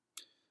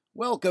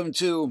Welcome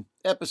to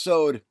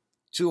episode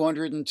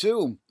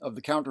 202 of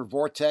the Counter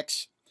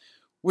Vortex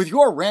with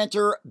your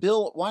ranter,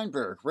 Bill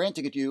Weinberg,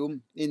 ranting at you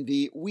in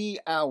the wee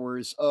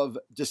hours of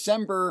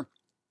December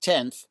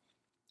 10th,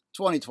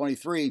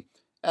 2023,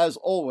 as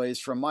always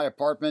from my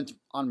apartment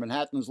on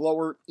Manhattan's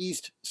Lower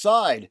East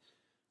Side,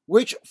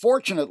 which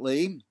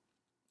fortunately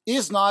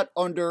is not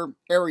under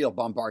aerial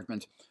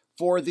bombardment.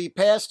 For the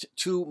past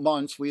 2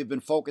 months, we have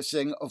been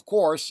focusing, of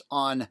course,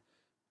 on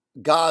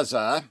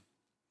Gaza,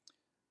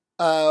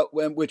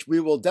 which we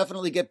will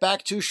definitely get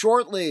back to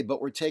shortly, but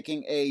we're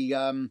taking a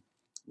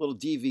little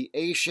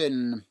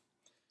deviation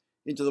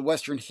into the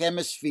Western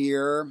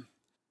Hemisphere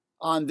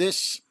on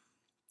this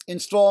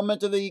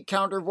installment of the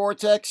Counter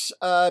Vortex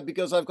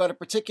because I've got a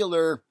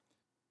particular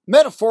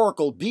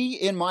metaphorical bee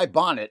in my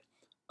bonnet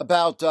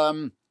about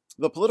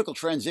the political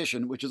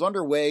transition which is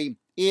underway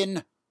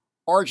in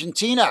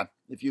Argentina,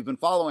 if you've been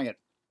following it.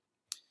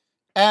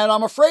 And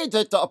I'm afraid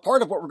that a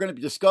part of what we're going to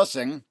be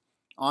discussing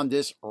on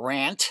this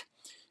rant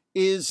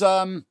is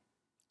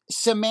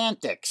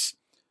semantics,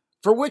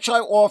 for which I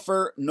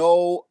offer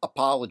no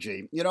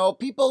apology. You know,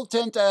 people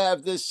tend to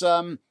have this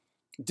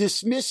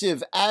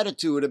dismissive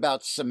attitude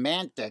about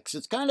semantics.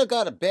 It's kind of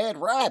got a bad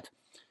rap,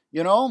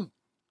 you know?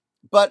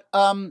 But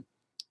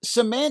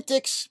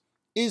semantics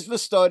is the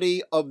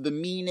study of the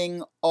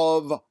meaning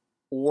of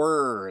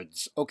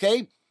words,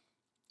 okay?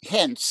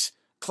 Hence,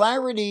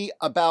 clarity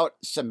about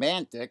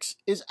semantics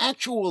is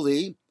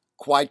actually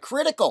quite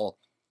critical,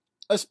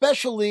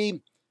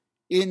 especially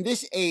in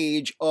this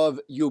age of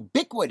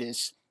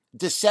ubiquitous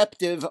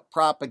deceptive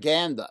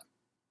propaganda.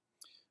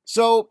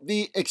 So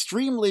the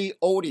extremely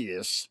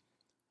odious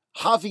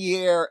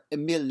Javier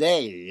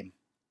Milei,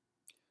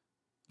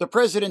 the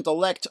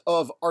president-elect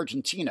of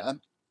Argentina,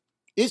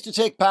 is to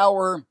take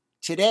power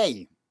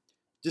today,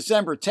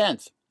 December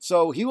 10th.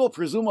 So he will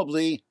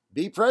presumably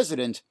be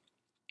president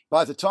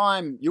by the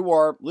time you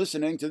are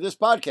listening to this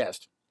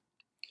podcast.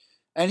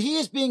 And he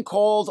is being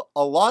called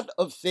a lot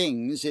of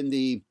things in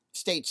the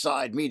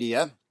stateside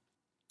media,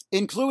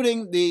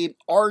 including the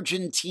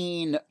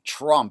Argentine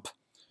Trump,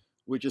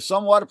 which is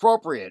somewhat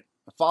appropriate,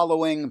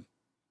 following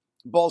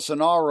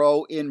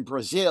Bolsonaro in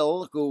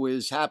Brazil, who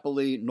is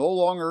happily no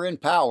longer in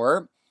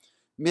power.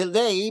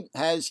 Milei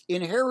has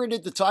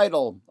inherited the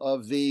title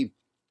of the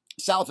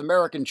South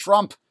American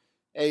Trump,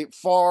 a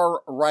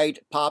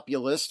far-right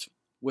populist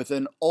with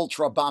an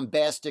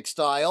ultra-bombastic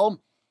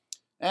style,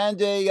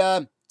 and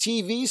a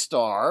TV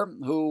star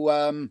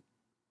who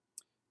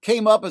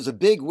came up as a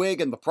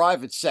bigwig in the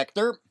private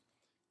sector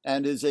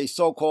and is a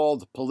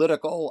so-called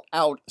political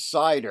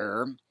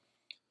outsider.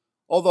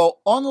 Although,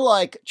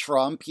 unlike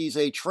Trump, he's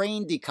a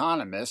trained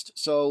economist,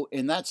 so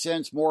in that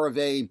sense, more of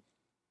a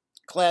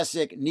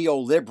classic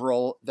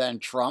neoliberal than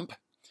Trump.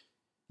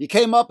 He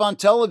came up on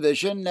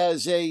television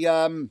as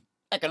a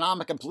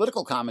economic and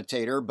political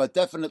commentator, but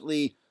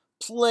definitely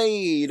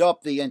played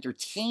up the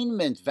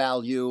entertainment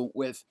value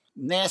with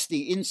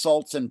nasty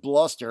insults and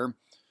bluster,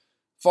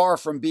 far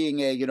from being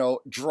a,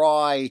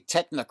 dry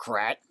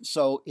technocrat.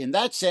 So in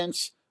that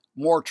sense,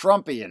 more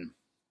Trumpian.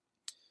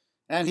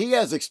 And he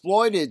has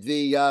exploited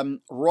the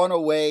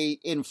runaway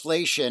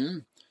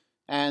inflation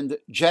and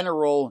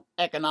general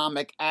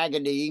economic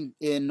agony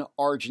in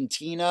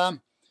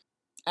Argentina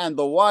and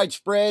the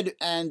widespread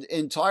and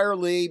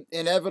entirely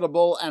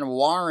inevitable and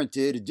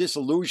warranted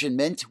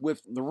disillusionment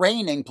with the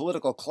reigning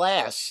political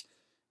class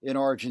in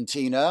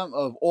Argentina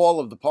of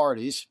all of the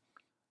parties.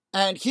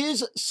 And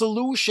his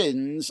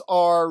solutions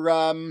are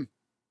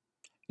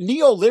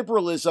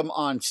neoliberalism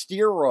on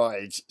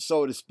steroids,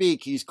 so to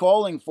speak. He's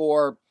calling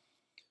for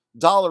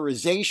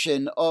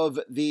dollarization of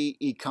the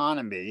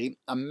economy,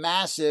 a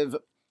massive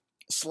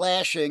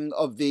slashing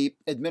of the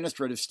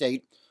administrative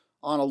state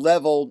on a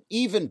level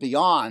even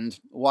beyond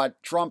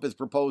what Trump is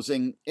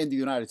proposing in the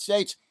United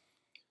States,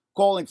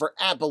 calling for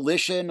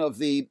abolition of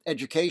the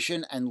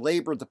education and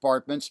labor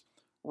departments,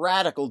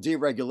 radical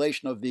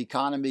deregulation of the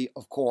economy,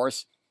 of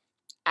course,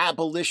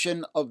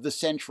 abolition of the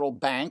central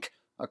bank,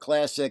 a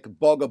classic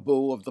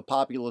bugaboo of the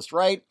populist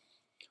right,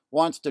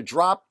 wants to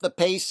drop the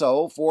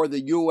peso for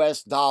the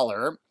US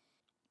dollar.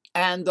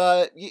 And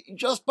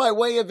just by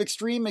way of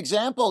extreme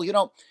example,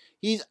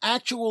 he's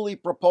actually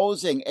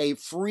proposing a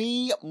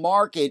free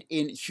market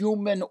in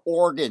human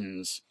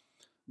organs,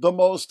 the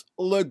most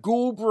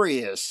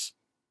lugubrious,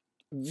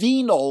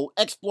 venal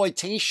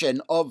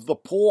exploitation of the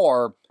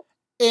poor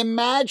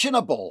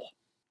imaginable.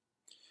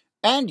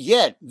 And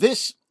yet,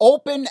 this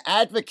open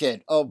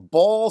advocate of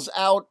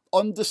balls-out,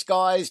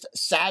 undisguised,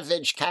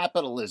 savage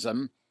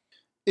capitalism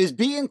is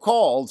being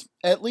called,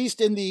 at least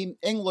in the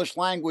English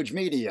language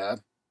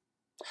media,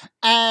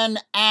 an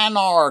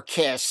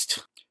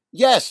anarchist.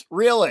 Yes,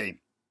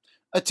 really.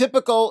 A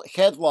typical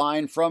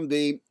headline from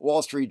the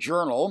Wall Street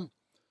Journal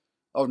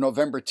of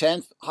November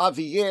 10th,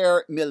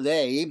 Javier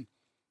Milei,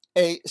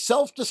 a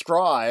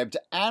self-described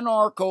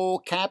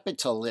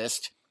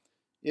anarcho-capitalist,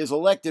 is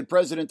elected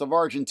president of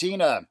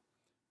Argentina.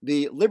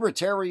 The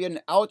libertarian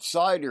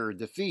outsider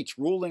defeats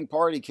ruling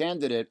party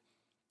candidate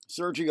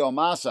Sergio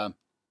Massa.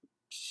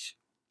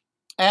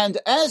 And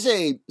as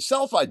a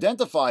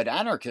self-identified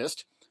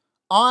anarchist,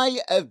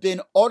 I have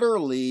been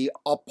utterly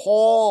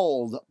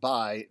appalled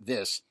by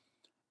this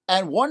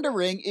and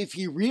wondering if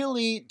he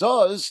really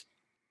does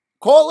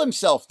call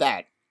himself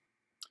that.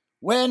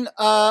 When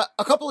a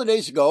couple of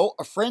days ago,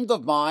 a friend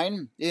of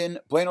mine in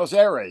Buenos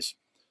Aires,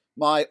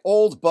 my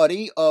old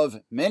buddy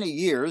of many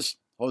years,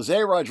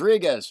 Jose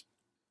Rodriguez,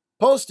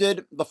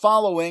 posted the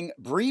following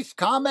brief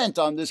comment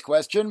on this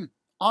question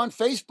on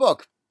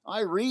Facebook.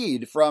 I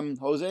read from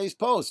Jose's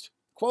post,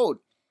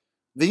 quote,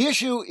 "The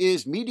issue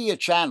is media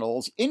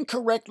channels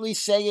incorrectly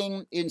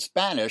saying in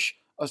Spanish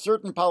a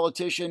certain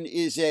politician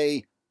is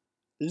a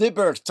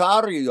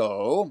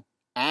libertario,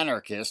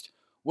 anarchist,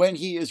 when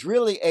he is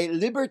really a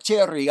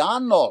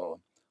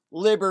libertariano,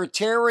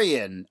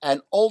 libertarian,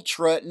 and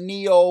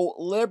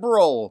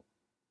ultra-neoliberal,"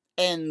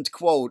 end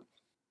quote.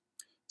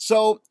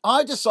 So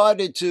I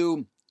decided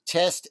to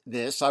test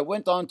this. I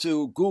went on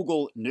to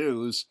Google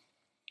News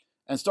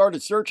and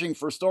started searching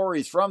for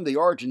stories from the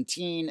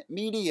Argentine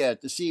media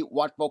to see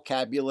what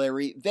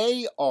vocabulary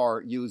they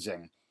are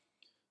using.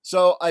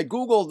 So I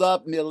Googled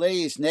up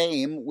Milei's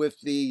name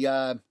with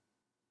the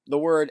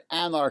word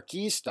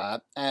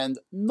anarchista, and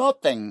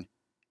nothing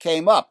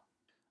came up.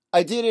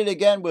 I did it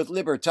again with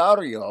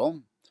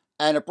libertario,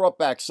 and it brought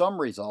back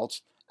some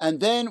results, and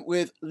then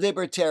with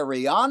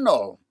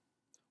libertariano,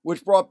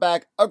 which brought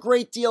back a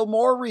great deal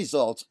more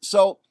results.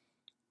 So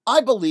I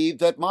believe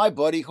that my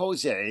buddy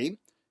Jose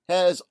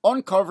has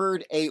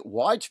uncovered a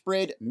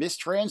widespread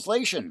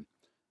mistranslation,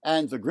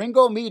 and the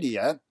gringo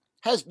media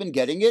has been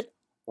getting it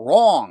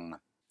wrong.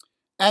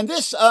 And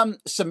this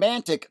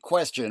semantic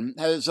question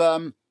has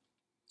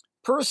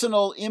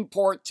personal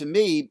import to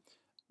me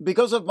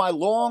because of my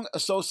long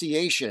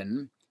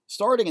association,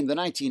 starting in the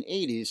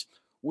 1980s,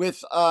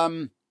 with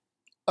a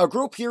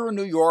group here in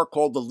New York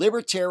called the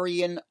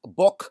Libertarian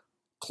Book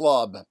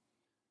Club,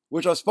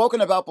 which I've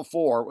spoken about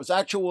before. Was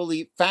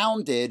actually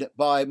founded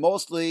by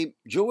mostly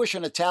Jewish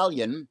and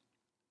Italian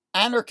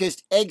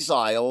anarchist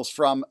exiles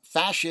from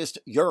fascist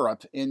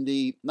Europe in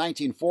the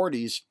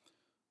 1940s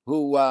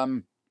who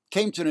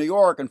came to New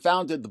York and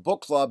founded the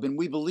book club in,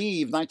 we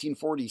believe,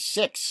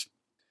 1946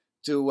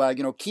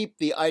 to keep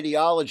the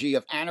ideology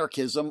of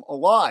anarchism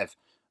alive.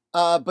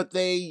 But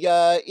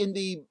they, in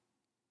the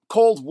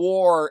Cold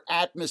War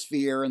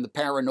atmosphere and the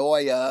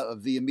paranoia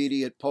of the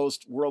immediate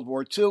post-World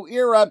War II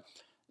era,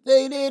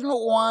 they didn't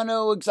want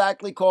to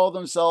exactly call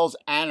themselves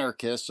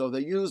anarchists, so they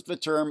used the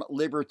term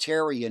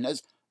libertarian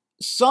as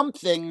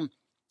something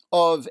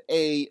of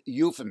a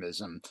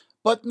euphemism,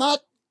 but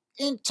not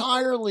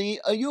entirely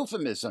a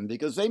euphemism,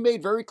 because they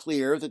made very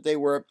clear that they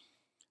were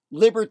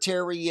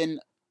libertarian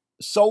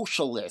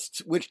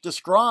socialists, which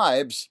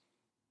describes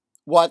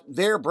what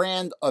their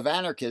brand of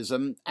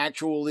anarchism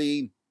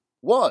actually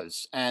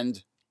was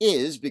and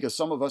is, because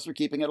some of us are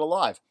keeping it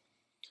alive.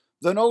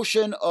 The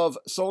notion of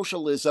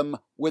socialism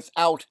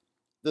without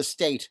the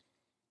state,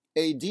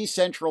 a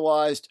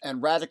decentralized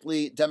and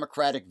radically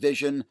democratic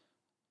vision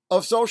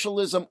of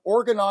socialism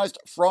organized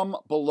from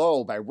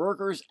below by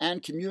workers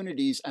and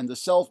communities and the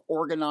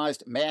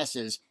self-organized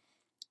masses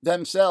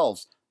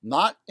themselves,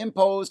 not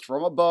imposed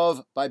from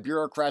above by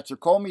bureaucrats or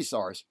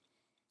commissars,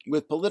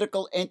 with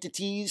political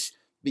entities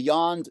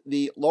beyond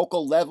the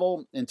local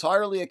level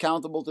entirely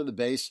accountable to the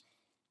base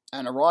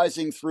and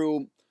arising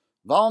through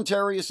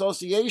voluntary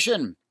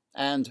association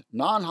and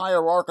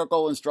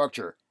non-hierarchical in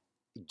structure.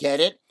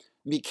 Get it?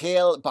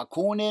 Mikhail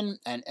Bakunin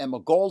and Emma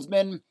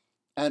Goldman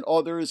and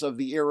others of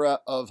the era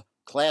of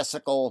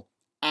classical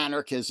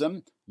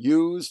anarchism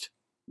used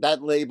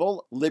that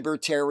label,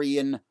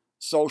 libertarian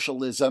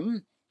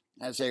socialism,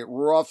 as a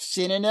rough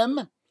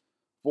synonym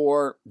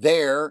for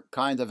their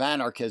kind of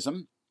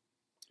anarchism.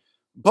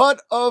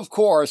 But, of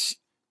course,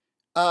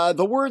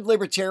 the word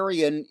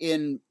libertarian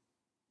in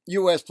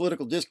U.S.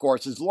 political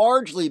discourse has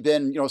largely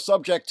been,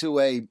 subject to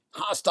a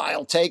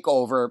hostile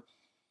takeover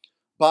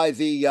by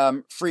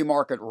the free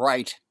market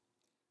right.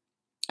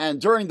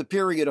 And during the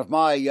period of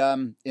my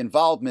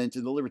involvement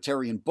in the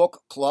Libertarian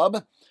Book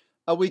Club,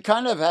 we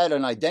kind of had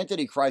an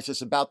identity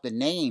crisis about the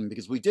name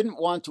because we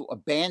didn't want to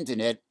abandon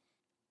it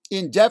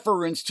in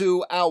deference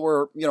to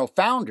our,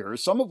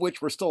 founders, some of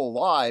which were still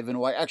alive and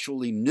who I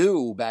actually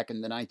knew back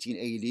in the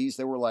 1980s.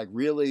 They were like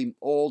really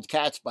old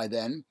cats by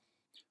then.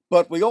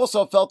 But we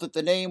also felt that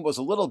the name was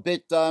a little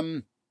bit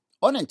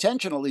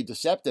unintentionally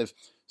deceptive.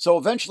 So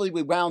eventually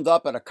we wound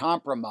up at a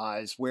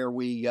compromise where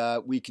we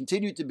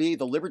continued to be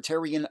the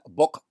Libertarian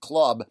Book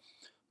Club,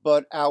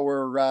 but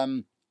our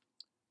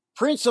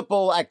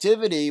principal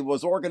activity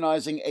was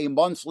organizing a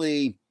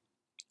monthly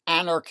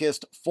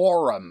anarchist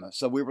forum.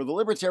 So we were the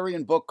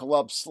Libertarian Book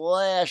Club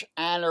 /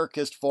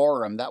 anarchist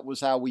forum. That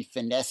was how we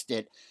finessed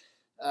it.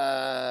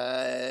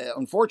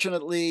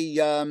 Unfortunately,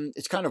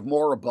 it's kind of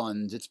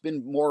moribund. It's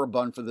been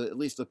moribund for at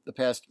least the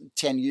past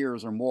 10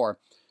 years or more.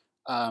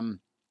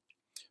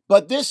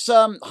 But this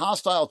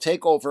hostile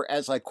takeover,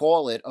 as I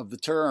call it, of the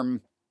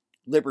term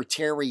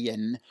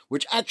libertarian,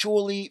 which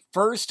actually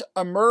first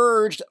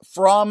emerged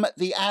from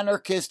the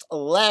anarchist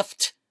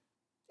left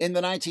in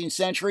the 19th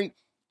century,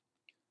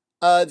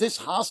 This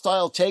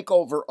hostile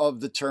takeover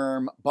of the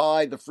term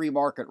by the free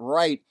market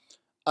right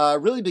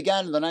really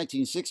began in the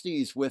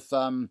 1960s with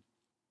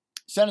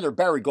Senator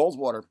Barry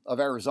Goldwater of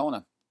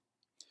Arizona,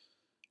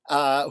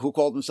 who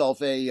called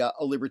himself a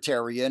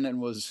libertarian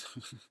and was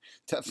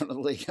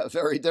definitely a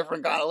very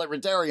different kind of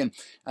libertarian.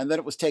 And then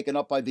it was taken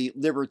up by the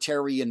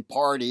Libertarian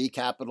Party,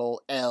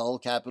 capital L,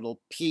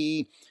 capital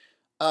P.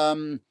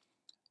 And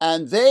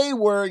they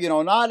were,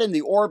 not in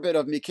the orbit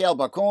of Mikhail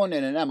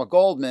Bakunin and Emma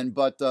Goldman,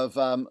 but of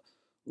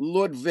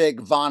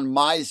Ludwig von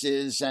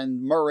Mises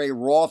and Murray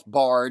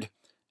Rothbard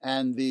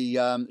and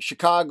the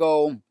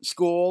Chicago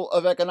School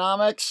of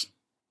Economics.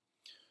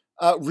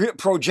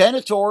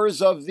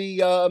 Progenitors of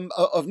the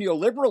of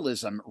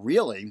neoliberalism,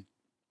 really.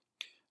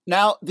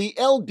 Now, the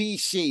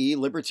LBC,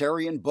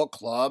 Libertarian Book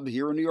Club,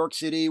 here in New York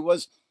City,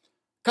 was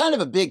kind of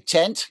a big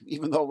tent,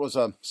 even though it was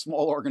a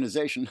small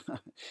organization.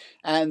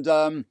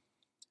 And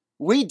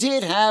we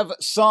did have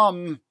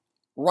some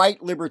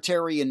right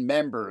libertarian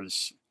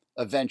members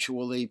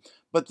eventually,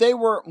 but they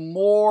were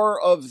more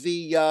of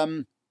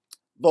the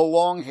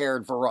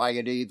long-haired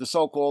variety, the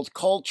so-called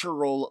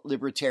cultural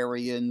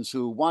libertarians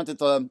who wanted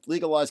to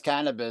legalize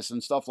cannabis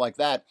and stuff like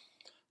that.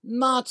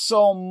 Not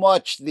so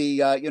much the,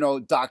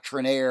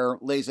 doctrinaire,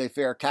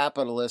 laissez-faire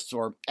capitalists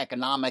or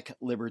economic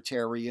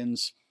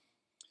libertarians.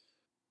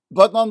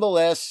 But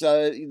nonetheless,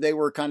 they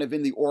were kind of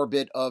in the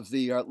orbit of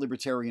the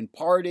Libertarian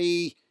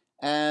Party,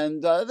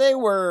 and they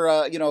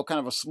were, kind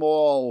of a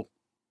small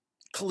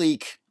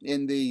clique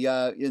in the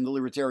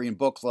Libertarian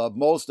Book Club.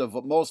 Most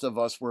of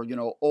us were,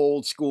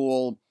 old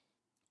school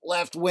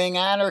left-wing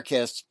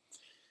anarchists.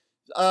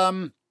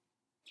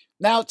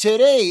 Now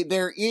today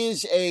there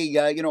is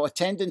a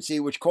tendency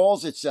which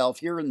calls itself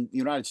here in the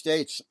United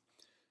States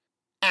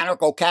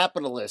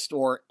anarcho-capitalist,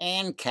 or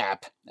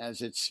ANCAP as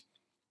it's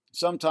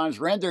sometimes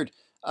rendered.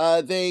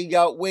 They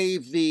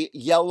wave the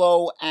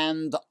yellow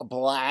and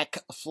black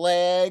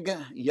flag,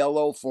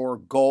 yellow for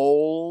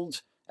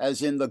gold,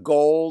 as in the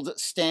gold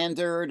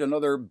standard,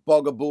 another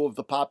bugaboo of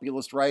the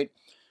populist right,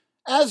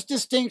 as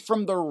distinct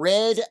from the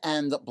red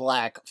and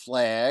black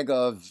flag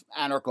of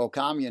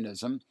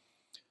anarcho-communism.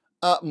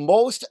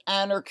 Most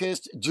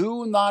anarchists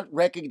do not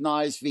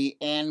recognize the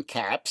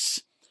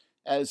ANCAPs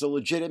as a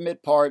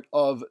legitimate part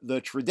of the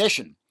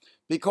tradition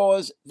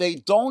because they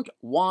don't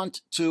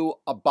want to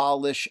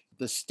abolish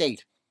the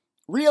state.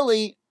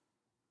 Really,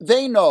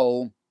 they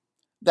know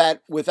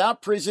that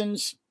without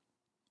prisons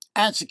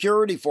and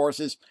security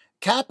forces,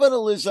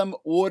 capitalism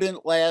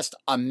wouldn't last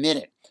a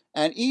minute.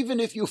 And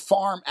even if you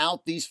farm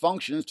out these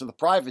functions to the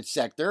private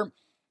sector,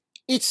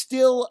 it's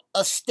still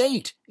a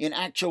state in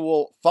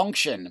actual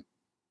function.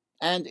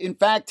 And in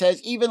fact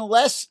has even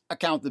less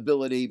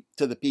accountability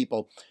to the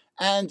people.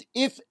 And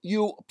if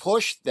you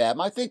push them,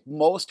 I think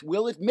most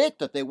will admit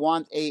that they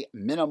want a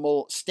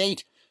minimal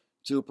state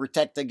to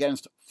protect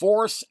against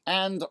force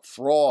and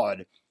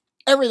fraud.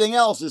 Everything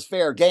else is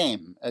fair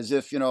game, as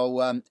if,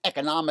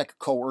 economic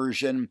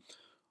coercion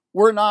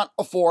were not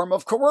a form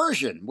of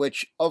coercion,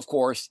 which, of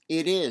course,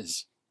 it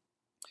is.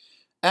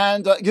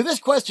 And this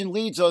question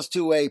leads us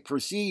to a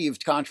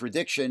perceived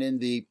contradiction in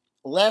the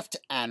left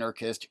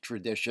anarchist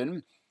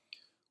tradition,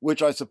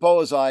 which I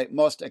suppose I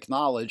must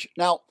acknowledge.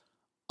 Now,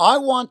 I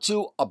want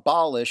to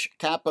abolish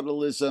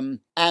capitalism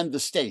and the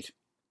state.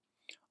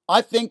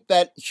 I think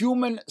that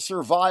human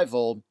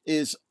survival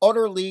is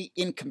utterly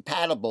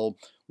incompatible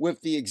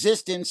with the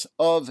existence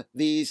of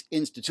these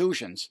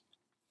institutions.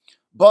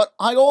 But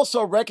I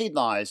also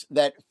recognize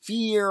that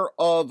fear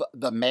of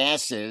the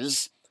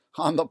masses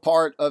on the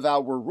part of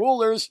our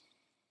rulers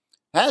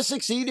has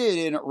succeeded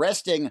in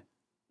wresting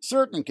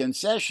certain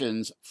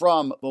concessions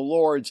from the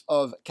lords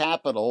of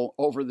capital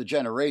over the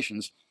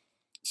generations,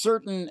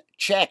 certain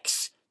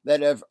checks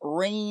that have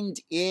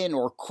reined in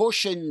or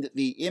cushioned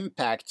the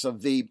impacts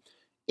of the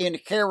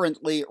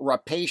inherently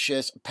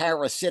rapacious,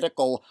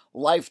 parasitical,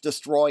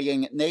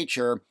 life-destroying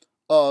nature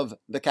of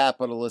the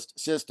capitalist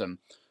system.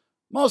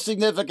 Most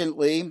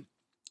significantly,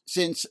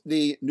 since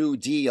the New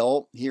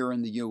Deal here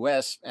in the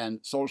U.S. and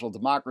social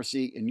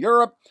democracy in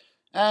Europe,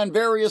 and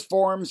various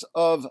forms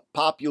of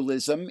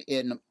populism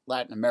in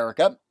Latin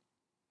America.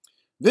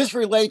 This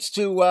relates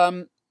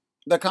to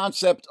the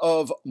concept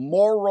of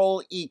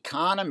moral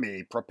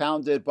economy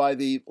propounded by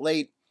the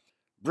late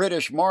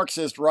British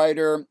Marxist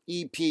writer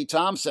E.P.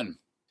 Thompson,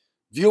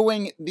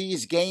 viewing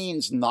these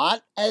gains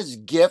not as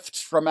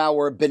gifts from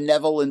our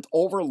benevolent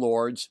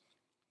overlords,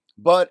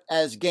 but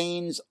as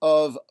gains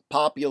of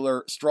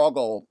popular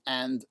struggle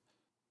and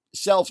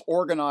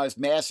self-organized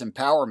mass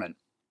empowerment.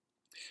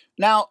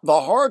 Now, the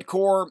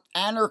hardcore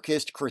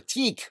anarchist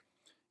critique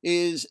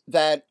is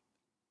that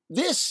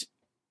this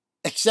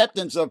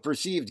acceptance of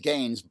perceived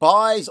gains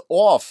buys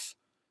off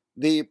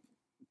the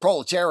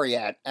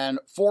proletariat and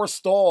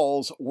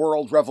forestalls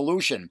world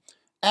revolution.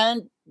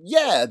 And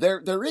yeah,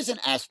 there is an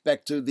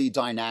aspect to the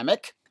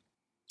dynamic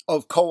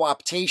of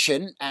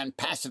co-optation and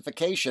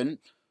pacification,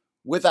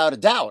 without a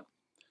doubt.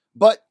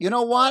 But you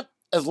know what?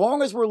 As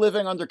long as we're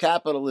living under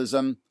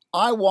capitalism,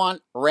 I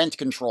want rent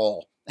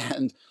control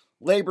and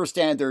labor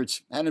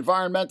standards and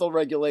environmental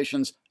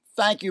regulations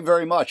thank you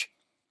very much.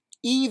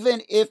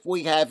 Even if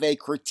we have a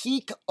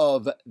critique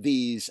of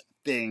these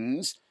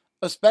things,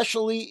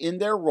 especially in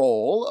their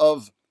role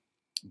of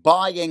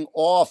buying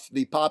off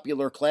the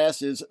popular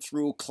classes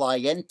through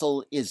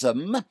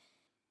clientelism,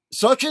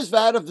 such as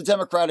that of the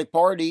Democratic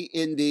Party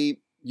in the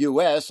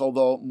U.S.,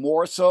 although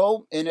more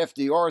so in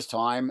FDR's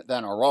time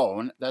than our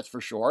own, that's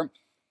for sure,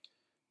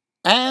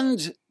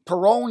 and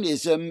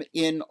Peronism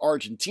in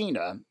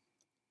Argentina,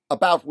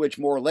 about which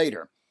more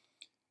later.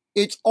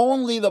 It's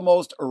only the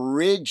most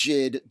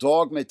rigid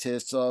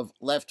dogmatists of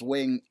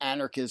left-wing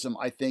anarchism,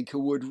 I think, who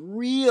would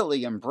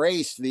really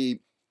embrace the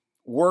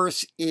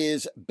worse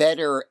is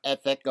better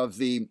ethic of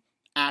the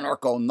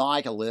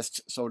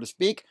anarcho-nihilists, so to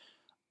speak.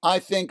 I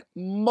think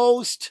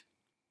most,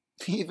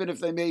 even if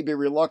they may be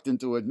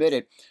reluctant to admit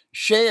it,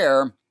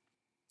 share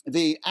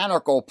the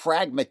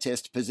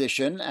anarcho-pragmatist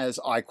position, as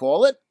I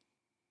call it.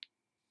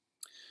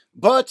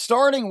 But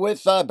starting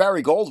with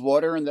Barry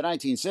Goldwater in the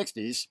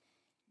 1960s,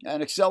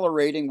 and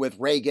accelerating with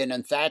Reagan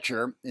and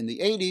Thatcher in the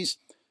 80s,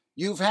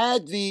 you've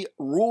had the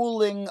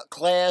ruling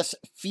class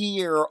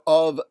fear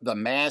of the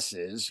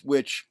masses,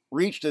 which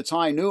reached its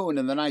high noon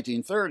in the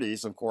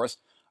 1930s, of course,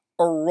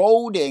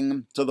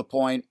 eroding to the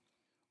point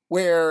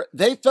where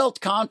they felt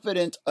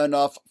confident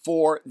enough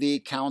for the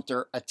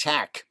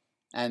counterattack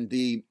and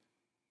the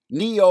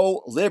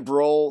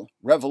neoliberal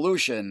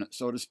revolution,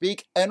 so to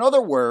speak.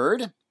 Another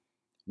word,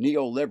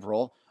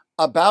 neoliberal,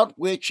 about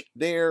which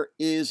there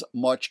is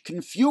much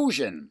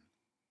confusion.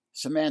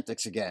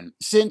 Semantics again.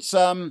 Since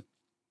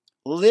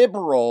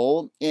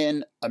liberal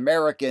in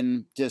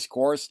American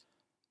discourse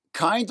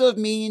kind of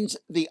means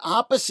the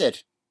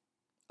opposite,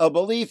 a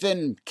belief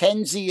in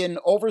Keynesian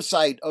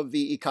oversight of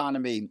the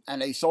economy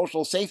and a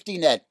social safety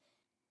net.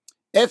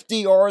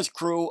 FDR's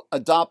crew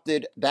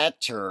adopted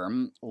that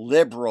term,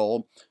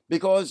 liberal,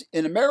 because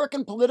in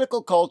American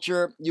political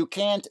culture, you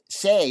can't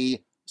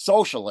say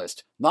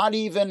socialist, not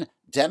even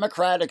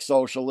democratic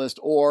socialist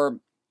or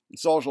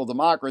social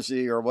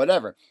democracy or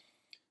whatever.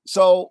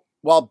 So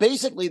while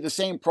basically the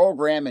same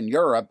program in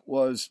Europe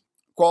was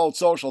called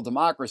social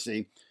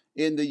democracy,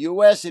 in the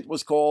US it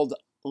was called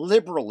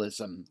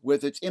liberalism,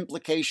 with its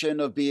implication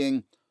of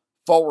being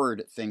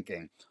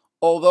forward-thinking.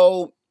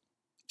 Although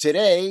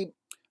today,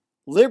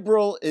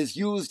 liberal is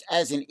used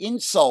as an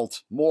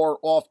insult more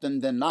often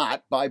than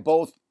not by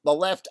both the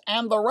left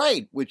and the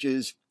right, which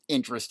is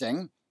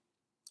interesting.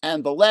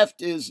 And the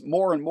left is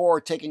more and more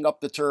taking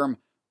up the term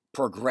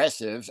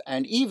progressive,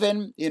 and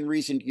even in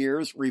recent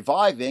years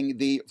reviving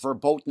the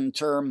verboten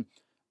term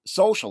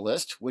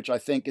socialist, which I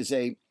think is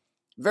a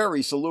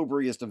very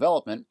salubrious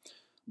development.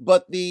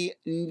 But the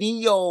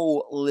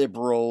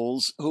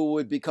neoliberals, who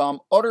would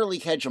become utterly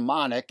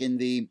hegemonic in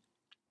the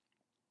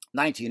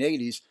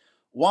 1980s,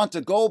 want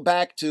to go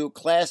back to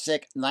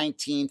classic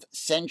 19th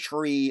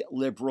century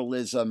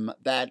liberalism,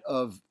 that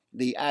of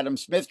the Adam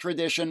Smith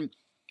tradition,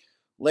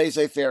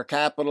 laissez-faire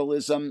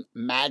capitalism,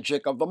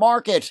 magic of the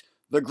market.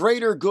 The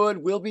greater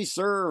good will be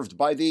served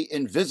by the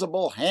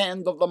invisible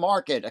hand of the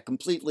market, a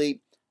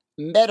completely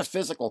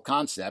metaphysical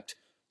concept,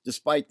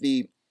 despite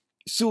the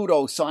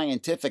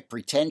pseudo-scientific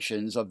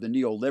pretensions of the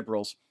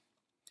neoliberals.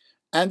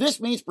 And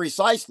this means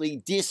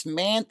precisely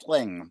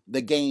dismantling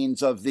the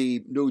gains of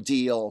the New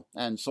Deal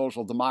and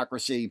social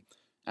democracy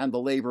and the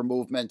labor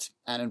movement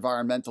and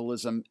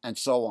environmentalism and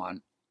so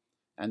on.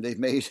 And they've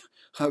made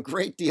a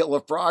great deal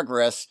of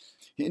progress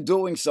in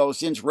doing so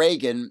since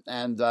Reagan,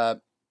 and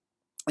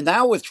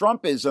now with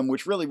Trumpism,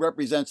 which really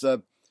represents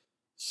a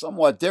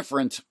somewhat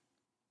different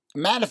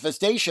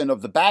manifestation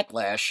of the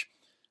backlash,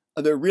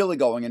 they're really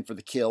going in for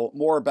the kill.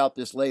 More about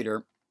this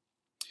later.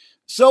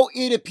 So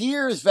it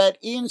appears that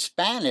in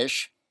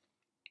Spanish,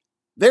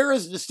 there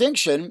is a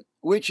distinction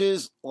which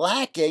is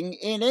lacking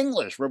in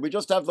English, where we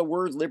just have the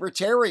word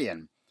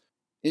libertarian.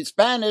 In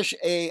Spanish,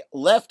 a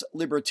left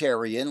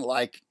libertarian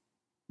like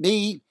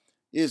me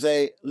is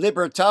a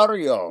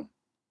libertario,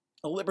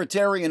 a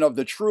libertarian of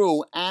the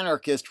true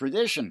anarchist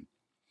tradition.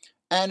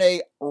 And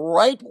a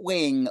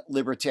right-wing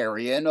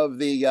libertarian of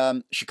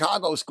the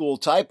Chicago school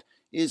type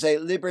is a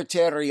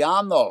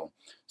libertariano.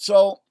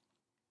 So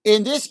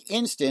in this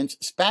instance,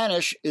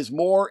 Spanish is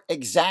more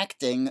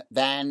exacting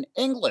than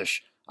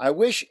English. I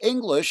wish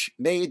English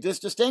made this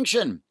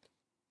distinction.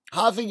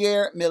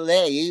 Javier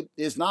Milei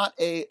is not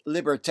a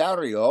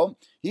libertario,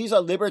 he's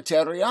a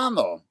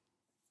libertariano.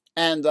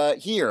 And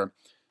here,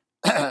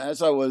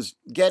 as I was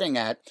getting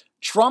at,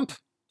 Trump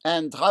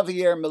and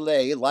Javier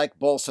Milei, like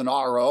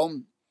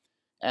Bolsonaro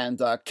and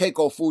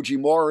Keiko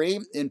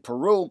Fujimori in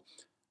Peru,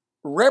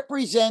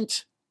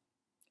 represent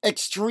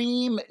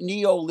extreme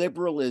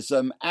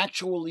neoliberalism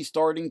actually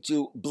starting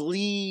to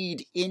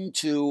bleed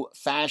into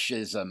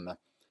fascism,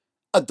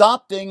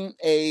 adopting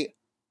a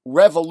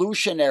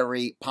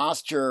revolutionary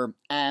posture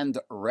and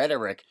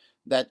rhetoric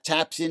that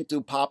taps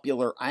into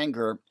popular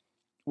anger,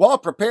 while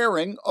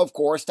preparing, of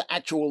course, to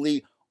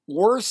actually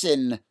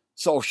worsen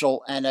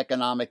social and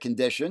economic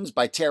conditions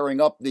by tearing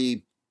up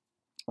the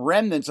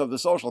remnants of the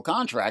social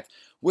contract,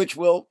 which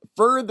will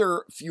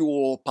further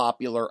fuel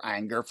popular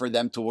anger for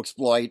them to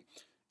exploit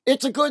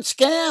It's a good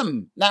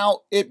scam.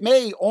 Now, it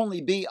may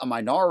only be a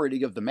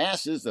minority of the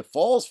masses that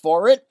falls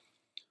for it,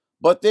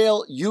 but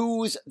they'll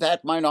use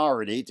that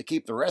minority to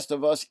keep the rest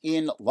of us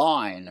in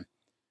line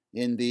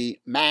in the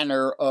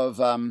manner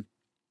of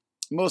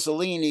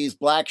Mussolini's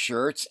black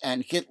shirts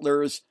and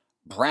Hitler's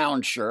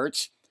brown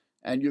shirts.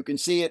 And you can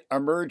see it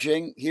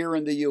emerging here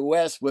in the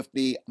US with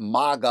the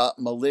MAGA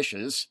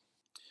militias.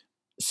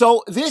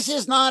 So this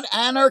is not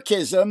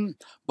anarchism,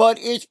 but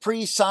its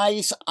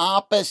precise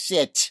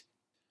opposite.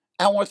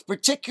 And what's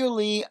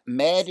particularly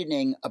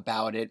maddening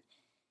about it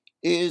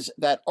is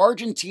that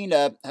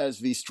Argentina has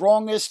the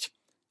strongest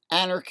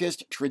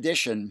anarchist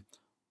tradition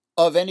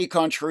of any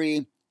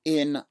country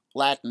in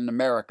Latin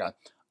America.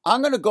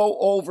 I'm going to go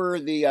over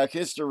the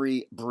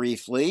history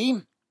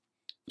briefly,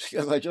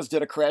 because I just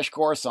did a crash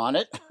course on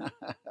it,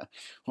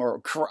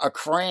 or a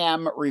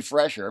cram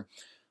refresher.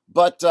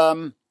 But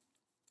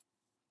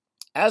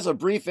as a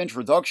brief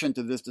introduction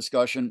to this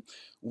discussion,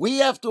 we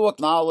have to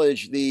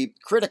acknowledge the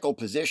critical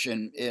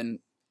position in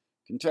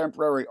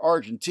contemporary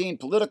Argentine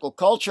political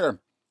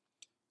culture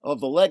of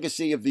the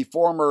legacy of the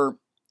former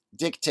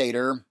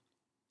dictator,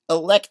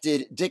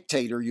 elected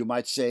dictator, you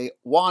might say,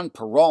 Juan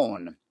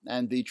Perón,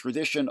 and the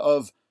tradition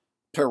of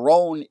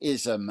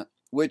Peronism,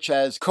 which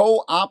has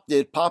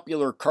co-opted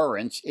popular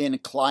currents in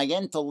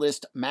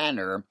clientelist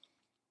manner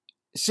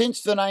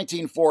since the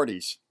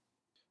 1940s.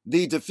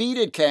 The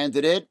defeated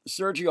candidate,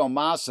 Sergio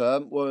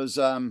Massa, was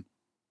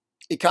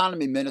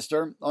economy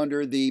minister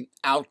under the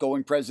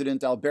outgoing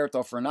president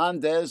Alberto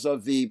Fernandez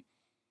of the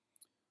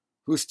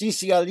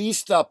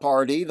Justicialista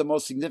Party, the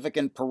most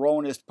significant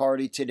Peronist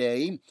party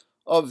today,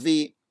 of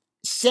the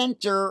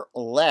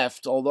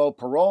center-left, although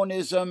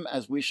Peronism,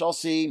 as we shall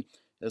see,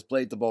 has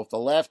played to both the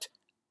left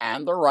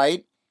and the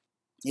right.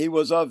 He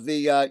was of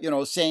the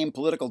same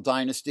political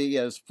dynasty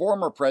as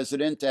former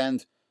president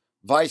and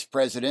vice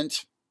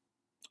president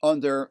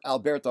under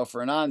Alberto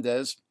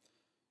Fernandez,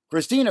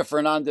 Cristina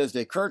Fernandez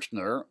de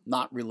Kirchner,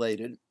 not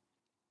related.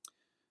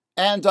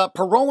 And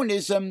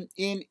Peronism,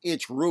 in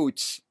its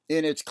roots,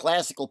 in its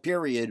classical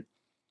period,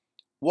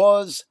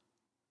 was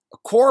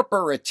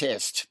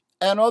corporatist,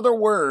 another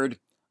word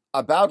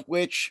about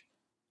which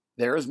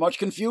there is much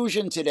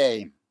confusion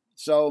today.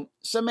 So,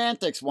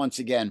 semantics once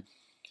again.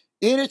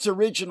 In its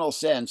original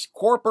sense,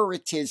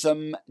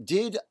 corporatism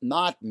did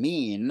not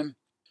mean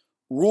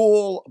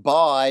rule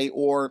by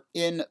or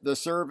in the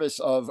service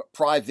of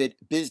private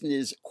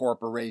business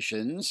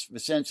corporations,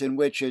 the sense in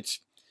which it's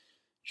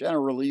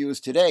generally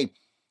used today,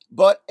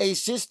 but a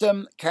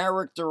system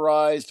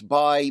characterized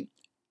by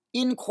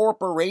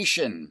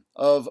incorporation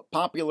of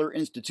popular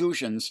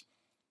institutions,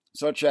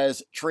 such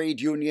as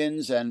trade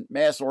unions and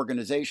mass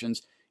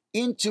organizations,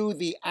 into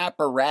the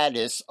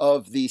apparatus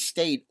of the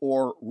state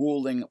or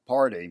ruling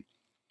party.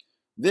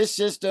 This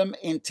system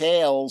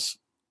entails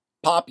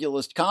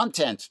populist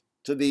content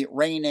to the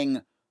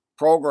reigning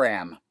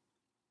program.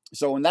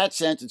 So in that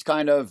sense, it's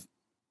kind of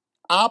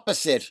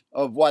opposite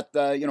of what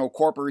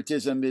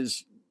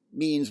corporatism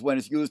means when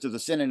it's used as a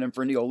synonym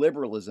for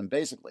neoliberalism,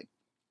 basically.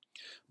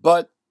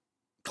 But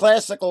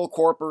classical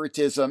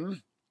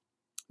corporatism,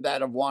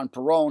 that of Juan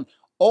Perón,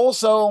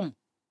 also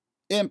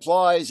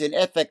implies an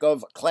ethic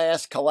of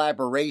class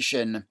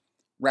collaboration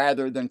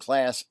rather than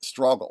class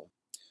struggle.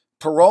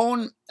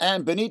 Perón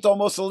and Benito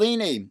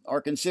Mussolini are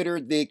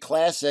considered the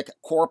classic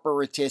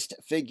corporatist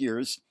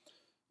figures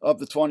of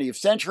the 20th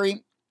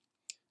century,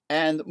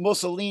 and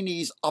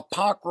Mussolini's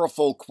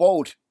apocryphal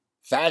quote,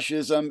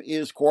 "Fascism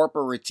is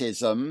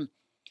corporatism,"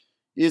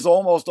 is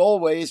almost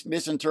always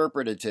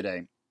misinterpreted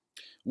today,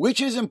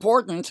 which is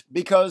important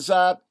because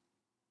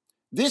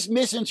this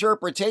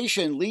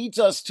misinterpretation leads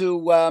us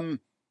to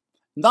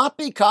not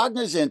be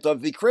cognizant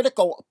of the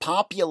critical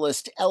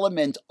populist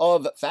element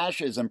of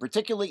fascism,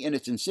 particularly in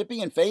its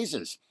incipient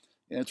phases,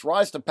 in its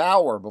rise to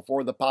power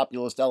before the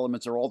populist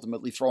elements are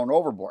ultimately thrown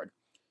overboard.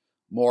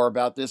 More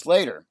about this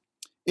later.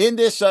 In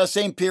this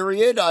same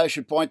period, I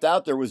should point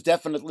out there was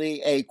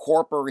definitely a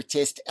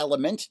corporatist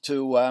element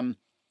to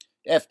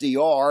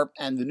FDR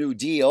and the New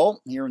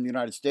Deal here in the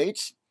United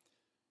States,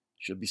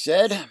 should be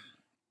said. And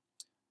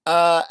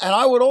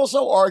I would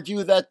also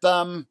argue that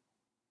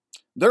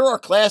there are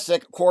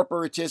classic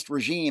corporatist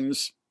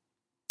regimes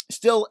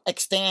still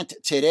extant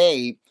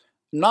today,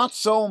 not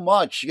so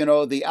much,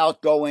 the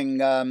outgoing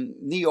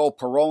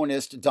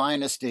neo-Peronist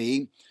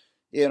dynasty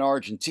in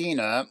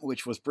Argentina,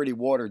 which was pretty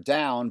watered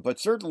down,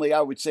 but certainly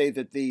I would say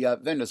that the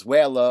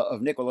Venezuela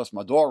of Nicolas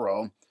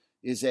Maduro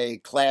is a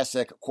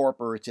classic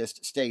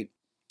corporatist state.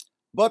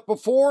 But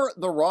before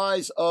the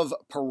rise of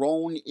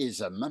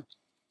Peronism,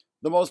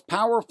 the most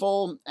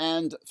powerful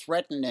and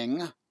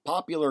threatening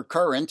popular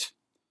current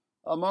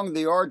among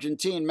the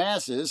Argentine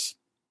masses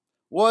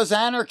was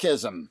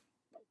anarchism.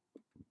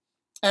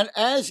 And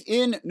as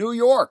in New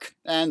York,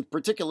 and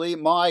particularly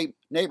my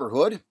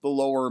neighborhood, the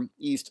Lower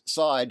East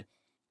Side,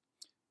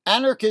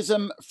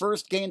 anarchism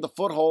first gained a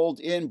foothold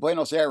in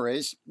Buenos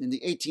Aires in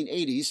the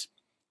 1880s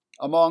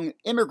among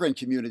immigrant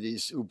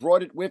communities who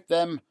brought it with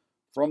them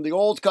from the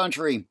old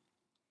country.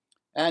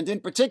 And in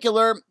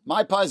particular,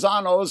 my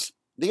paisanos,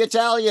 the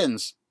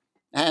Italians,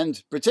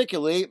 and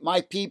particularly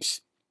my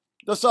peeps,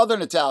 the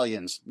Southern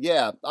Italians.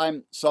 Yeah,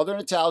 I'm Southern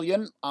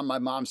Italian on my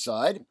mom's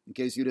side, in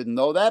case you didn't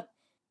know that.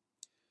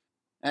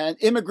 And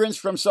immigrants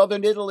from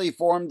Southern Italy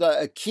formed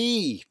a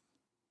key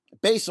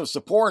base of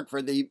support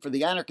for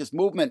the anarchist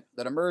movement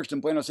that emerged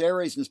in Buenos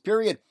Aires in this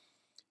period.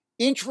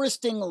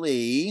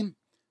 Interestingly,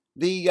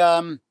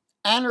 the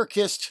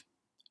anarchist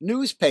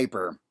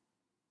newspaper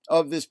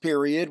of this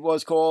period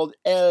was called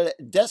El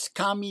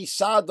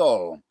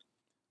Descamisado,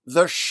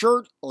 the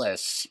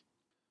Shirtless,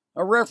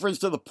 a reference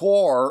to the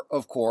poor,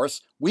 of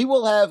course. We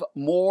will have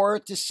more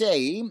to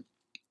say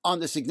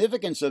on the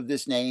significance of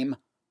this name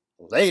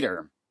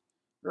later.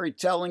 Very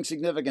telling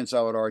significance,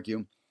 I would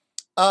argue.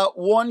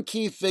 One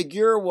key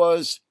figure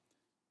was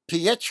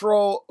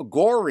Pietro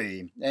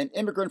Gori, an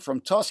immigrant from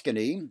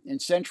Tuscany in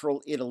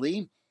central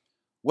Italy,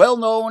 well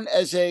known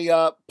as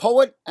a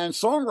poet and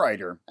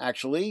songwriter,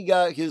 actually.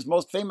 His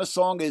most famous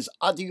song is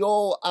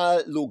Addio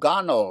a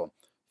Lugano,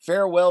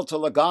 Farewell to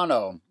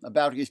Lugano,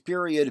 about his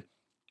period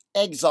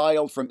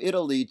exiled from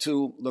Italy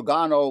to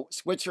Lugano,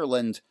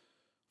 Switzerland,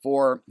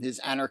 for his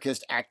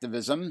anarchist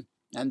activism,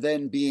 and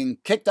then being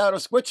kicked out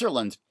of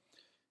Switzerland.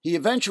 He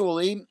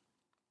eventually,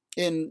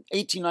 in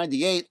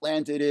 1898,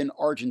 landed in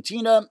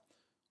Argentina,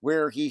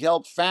 where he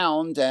helped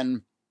found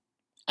an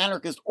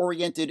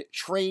anarchist-oriented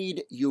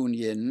trade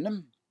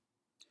union,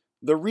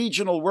 the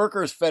Regional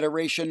Workers'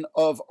 Federation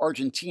of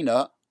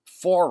Argentina,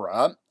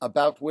 FORA,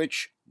 about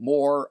which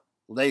more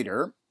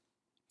later.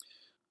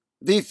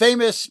 The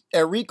famous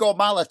Enrico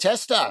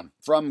Malatesta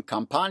from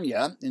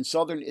Campania in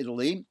southern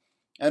Italy,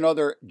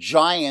 another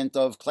giant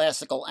of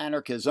classical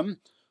anarchism,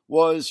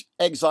 was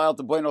exiled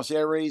to Buenos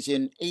Aires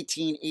in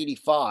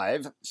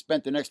 1885,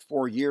 spent the next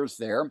 4 years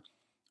there,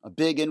 a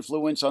big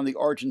influence on the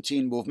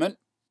Argentine movement.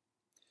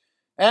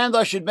 And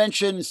I should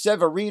mention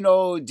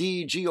Severino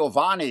di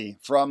Giovanni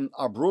from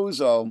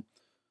Abruzzo,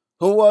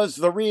 who was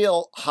the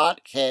real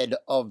hothead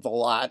of the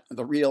lot,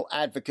 the real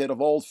advocate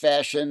of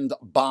old-fashioned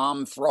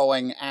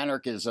bomb-throwing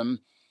anarchism,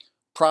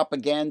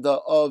 propaganda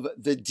of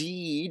the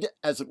deed,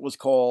 as it was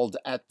called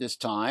at this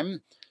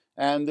time.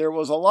 And there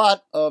was a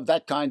lot of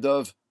that kind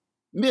of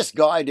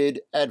misguided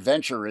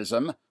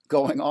adventurism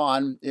going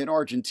on in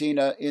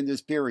Argentina in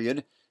this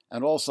period,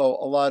 and also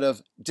a lot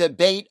of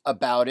debate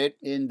about it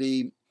in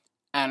the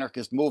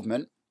anarchist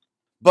movement.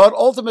 But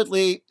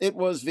ultimately, it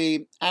was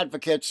the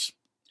advocates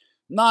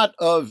not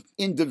of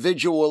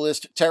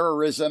individualist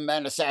terrorism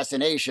and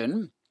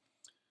assassination,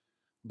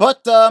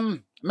 but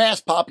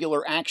mass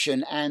popular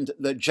action and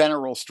the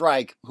general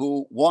strike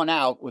who won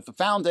out with the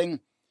founding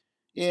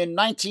in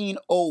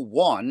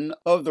 1901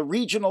 of the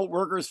Regional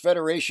Workers'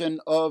 Federation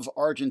of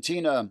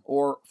Argentina,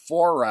 or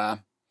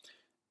FORA,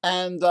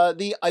 and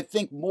the, I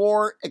think,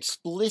 more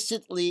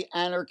explicitly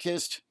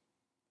anarchist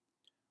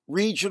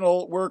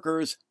Regional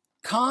Workers'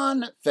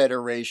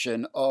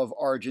 Confederation of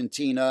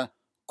Argentina,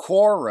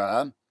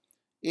 CORA,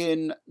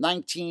 in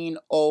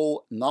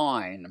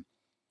 1909,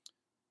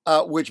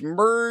 which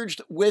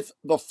merged with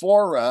the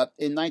FORA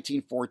in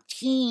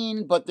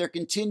 1914, but there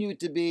continued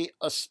to be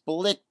a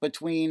split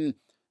between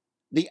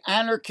the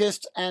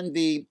anarchists and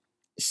the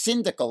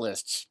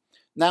syndicalists.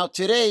 Now,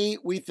 today,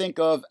 we think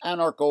of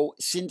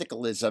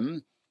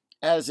anarcho-syndicalism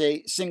as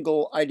a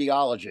single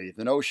ideology,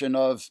 the notion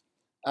of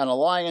an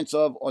alliance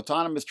of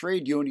autonomous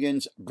trade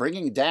unions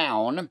bringing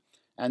down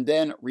and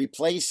then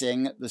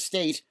replacing the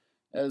state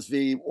as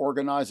the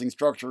organizing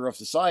structure of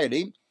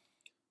society.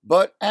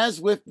 But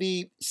as with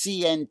the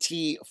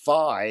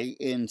CNT-FI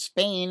in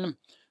Spain,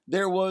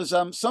 there was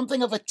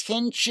something of a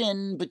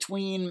tension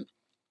between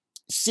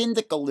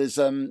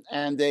syndicalism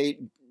and a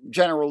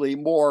generally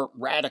more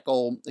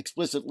radical,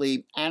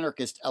 explicitly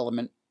anarchist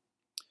element.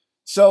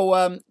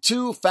 So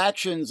two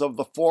factions of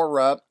the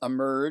FORA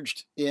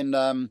emerged in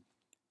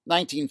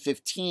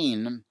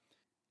 1915,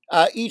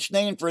 each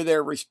named for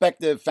their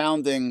respective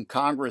founding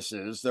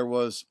congresses. There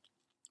was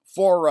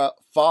FORA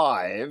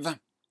 5,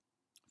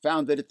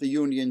 founded at the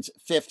union's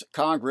 5th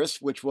Congress,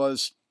 which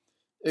was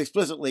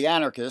explicitly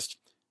anarchist,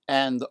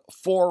 and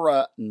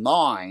FORA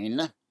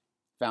 9,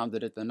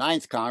 founded at the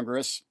 9th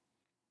Congress,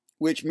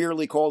 which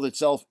merely called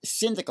itself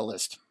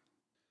syndicalist.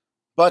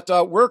 But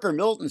worker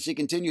militancy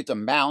continued to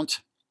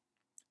mount.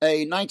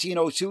 A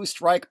 1902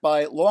 strike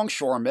by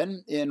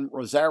longshoremen in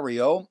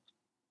Rosario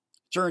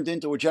turned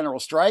into a general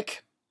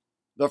strike,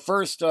 the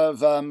first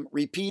of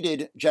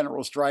repeated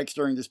general strikes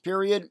during this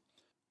period,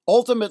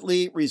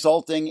 ultimately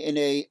resulting in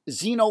a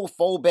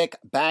xenophobic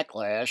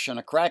backlash and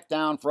a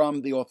crackdown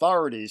from the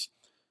authorities,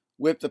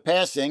 with the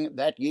passing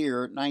that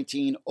year,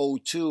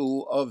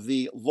 1902, of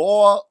the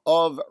Law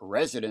of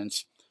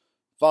Residence,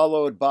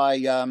 followed by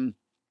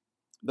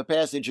the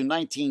passage in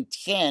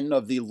 1910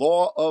 of the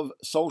Law of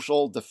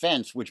Social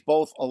Defense, which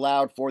both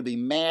allowed for the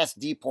mass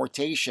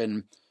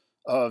deportation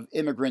of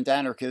immigrant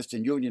anarchists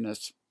and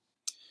unionists.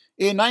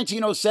 In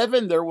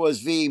 1907, there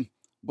was the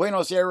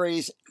Buenos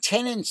Aires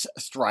tenants'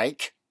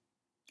 strike,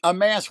 a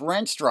mass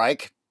rent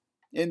strike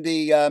in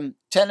the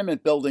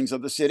tenement buildings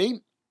of the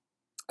city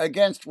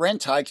against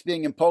rent hikes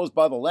being imposed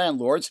by the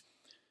landlords.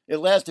 It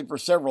lasted for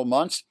several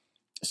months,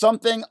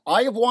 something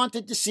I have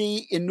wanted to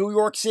see in New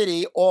York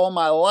City all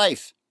my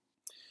life.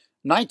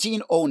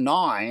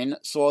 1909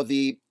 saw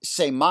the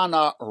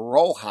Semana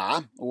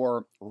Roja,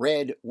 or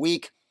Red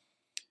Week,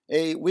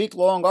 a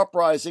week-long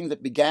uprising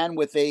that began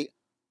with a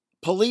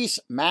police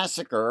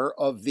massacre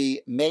of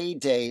the May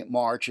Day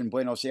March in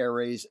Buenos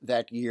Aires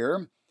that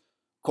year,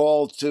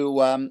 called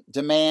to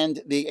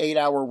demand the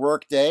 8-hour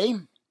workday.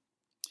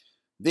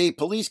 The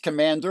police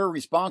commander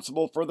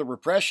responsible for the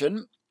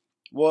repression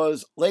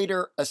was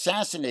later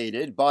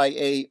assassinated by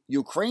a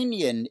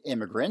Ukrainian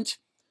immigrant,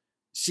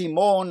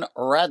 Simon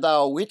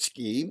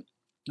Radowitsky,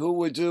 who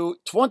would do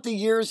 20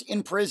 years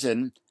in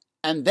prison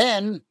and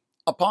then,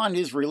 upon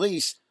his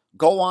release,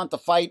 go on to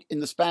fight in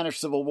the Spanish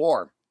Civil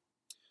War.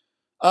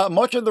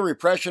 Much of the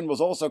repression was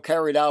also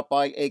carried out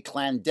by a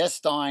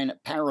clandestine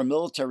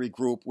paramilitary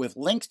group with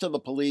links to the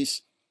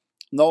police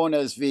known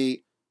as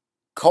the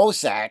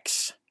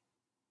Cossacks.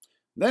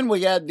 Then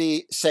we had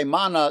the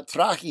Semana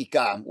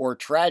Trágica, or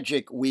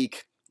Tragic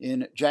Week,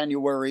 in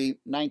January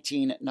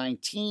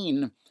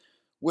 1919,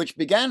 which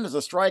began as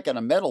a strike at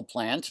a metal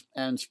plant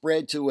and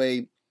spread to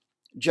a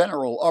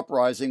general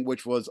uprising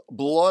which was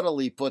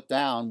bloodily put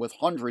down with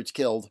hundreds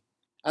killed.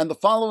 And the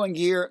following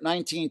year,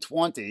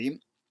 1920,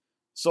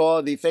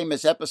 saw the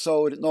famous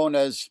episode known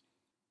as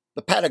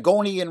the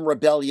Patagonian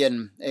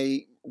Rebellion,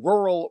 a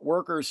rural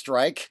workers'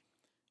 strike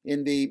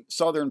in the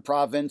southern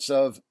province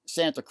of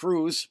Santa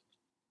Cruz,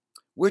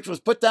 which was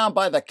put down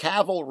by the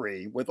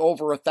cavalry with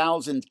over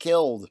 1,000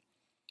 killed.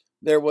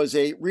 There was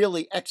a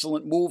really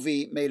excellent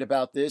movie made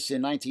about this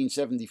in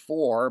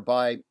 1974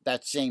 by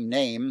that same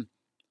name,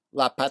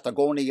 La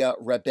Patagonia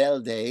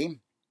Rebelde,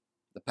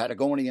 the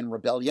Patagonian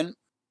Rebellion,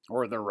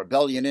 or the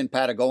Rebellion in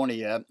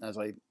Patagonia, as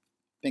I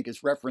think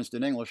is referenced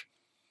in English.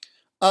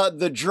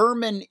 The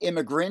German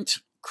immigrant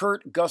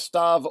Kurt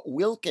Gustav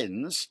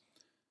Wilkins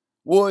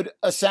would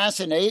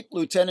assassinate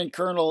Lieutenant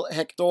Colonel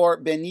Hector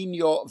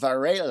Benigno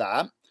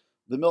Varela,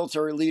 the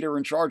military leader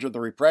in charge of the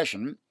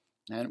repression,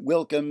 and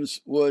Wilkins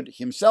would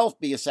himself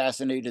be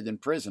assassinated in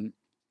prison.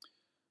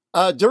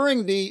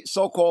 During the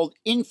so-called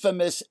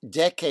infamous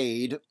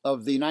decade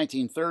of the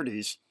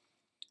 1930s,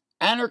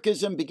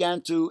 anarchism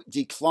began to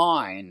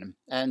decline,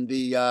 and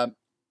the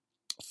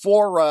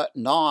Fora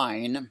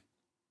 9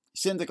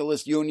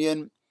 syndicalist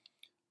union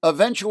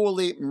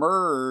eventually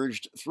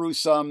merged through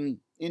some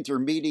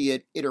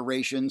intermediate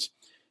iterations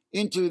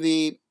into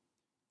the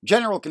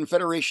General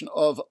Confederation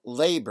of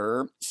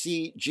Labor,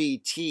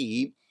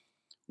 CGT,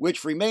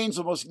 which remains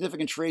the most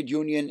significant trade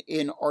union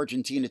in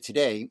Argentina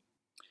today.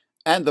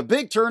 And the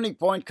big turning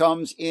point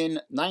comes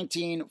in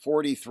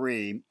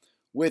 1943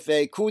 with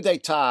a coup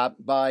d'etat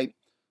by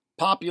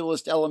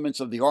populist elements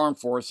of the armed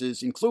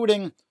forces,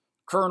 including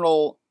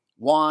Colonel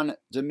Juan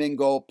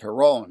Domingo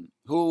Perón,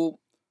 who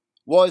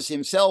was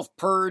himself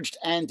purged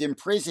and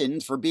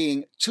imprisoned for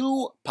being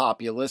too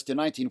populist in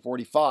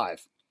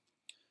 1945.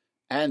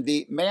 And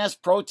the mass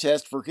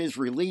protest for his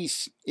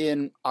release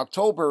in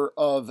October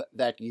of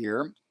that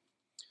year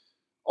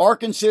are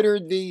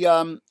considered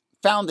the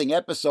founding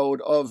episode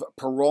of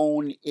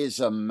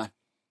Peronism.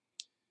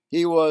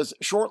 He was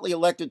shortly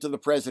elected to the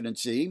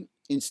presidency,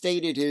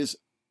 instated his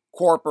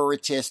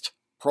corporatist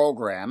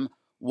program,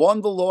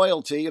 won the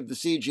loyalty of the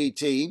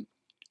CGT,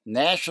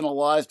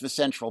 nationalized the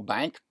central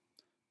bank,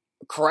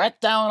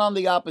 cracked down on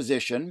the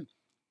opposition,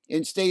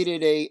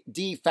 instated a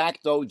de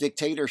facto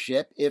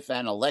dictatorship, if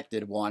an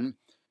elected one,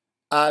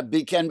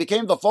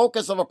 became the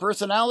focus of a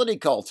personality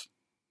cult,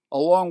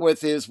 along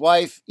with his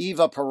wife,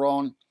 Eva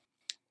Perón,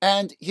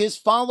 and his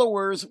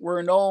followers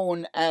were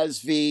known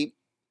as the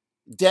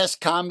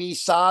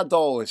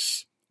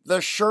descamisados,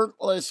 the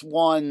shirtless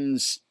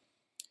ones.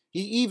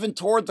 He even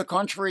toured the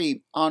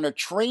country on a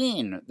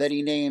train that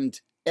he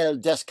named El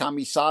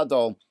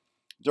Descamisado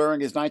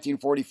during his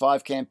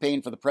 1945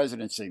 campaign for the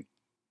presidency.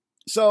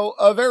 So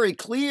a very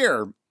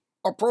clear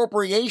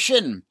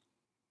appropriation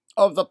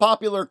of the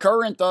popular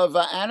current of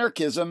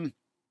anarchism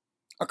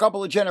a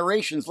couple of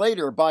generations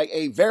later by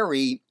a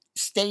very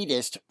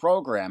statist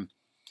program.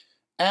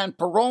 And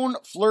Perón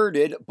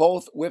flirted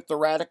both with the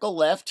radical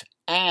left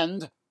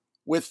and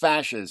with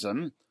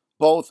fascism,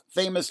 both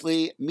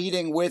famously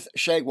meeting with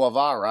Che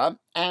Guevara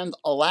and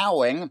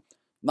allowing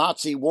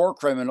Nazi war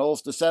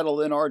criminals to settle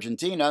in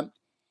Argentina.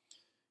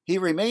 He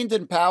remained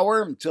in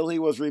power until he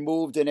was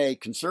removed in a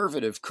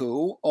conservative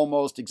coup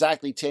almost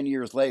exactly 10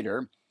 years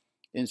later,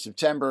 in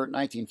September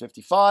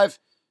 1955,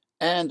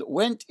 and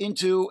went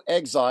into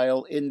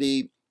exile in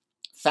the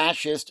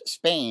fascist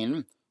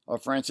Spain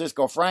of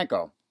Francisco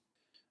Franco.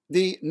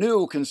 The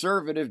new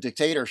conservative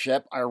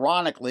dictatorship,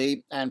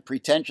 ironically and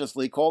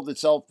pretentiously, called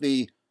itself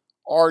the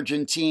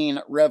Argentine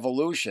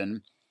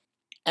Revolution,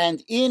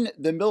 and in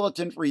the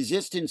militant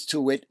resistance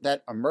to it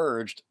that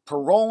emerged,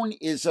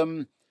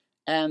 Peronism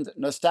and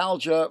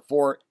nostalgia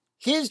for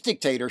his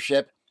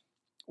dictatorship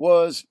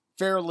was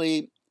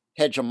fairly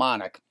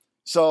hegemonic.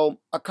 So,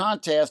 a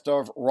contest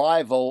of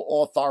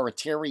rival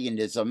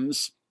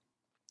authoritarianisms,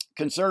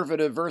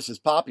 conservative versus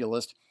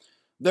populist.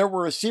 There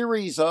were a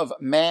series of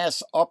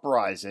mass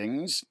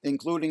uprisings,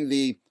 including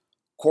the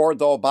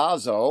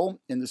Cordobazo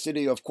in the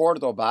city of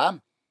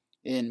Cordoba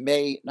in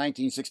May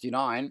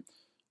 1969,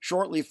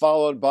 shortly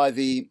followed by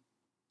the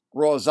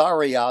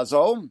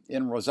Rosariazo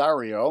in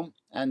Rosario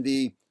and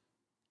the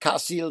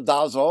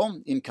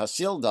Casildazo in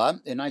Casilda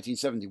in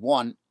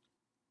 1971.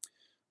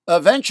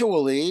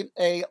 Eventually,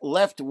 a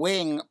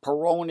left-wing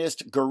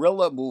Peronist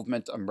guerrilla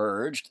movement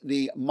emerged,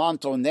 the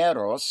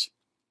Montoneros.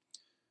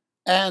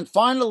 And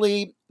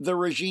finally, the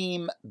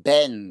regime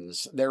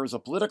bends. There is a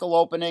political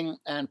opening,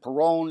 and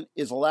Perón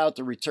is allowed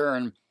to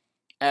return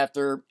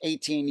after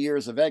 18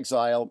 years of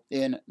exile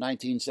in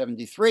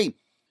 1973.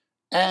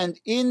 And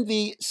in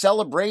the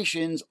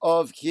celebrations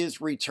of his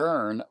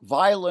return,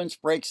 violence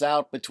breaks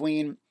out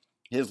between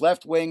his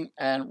left-wing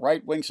and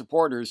right-wing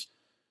supporters,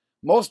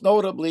 most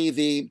notably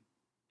the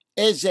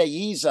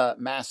Ezeiza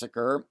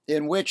massacre,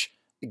 in which,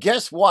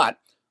 guess what?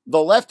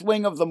 The left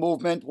wing of the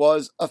movement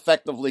was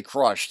effectively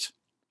crushed.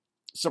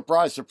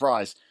 Surprise,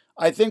 surprise.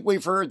 I think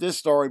we've heard this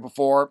story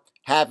before,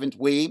 haven't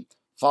we?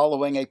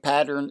 Following a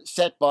pattern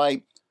set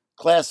by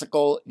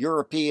classical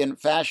European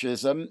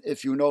fascism,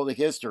 if you know the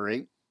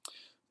history.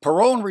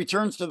 Perón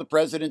returns to the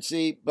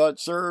presidency, but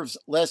serves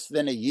less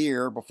than a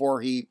year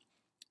before he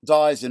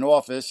dies in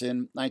office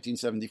in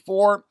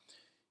 1974.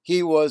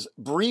 He was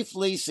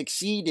briefly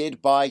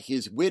succeeded by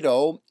his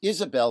widow,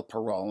 Isabel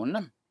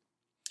Perón,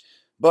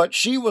 but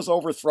she was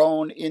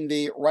overthrown in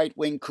the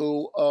right-wing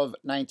coup of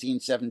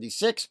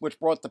 1976, which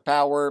brought to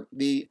power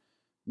the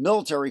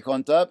military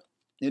junta,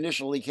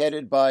 initially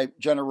headed by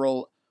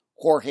General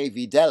Jorge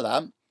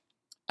Videla,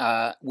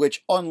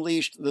 which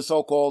unleashed the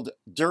so-called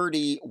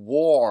dirty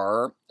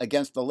war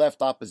against the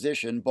left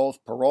opposition, both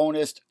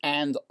Peronist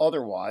and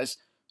otherwise,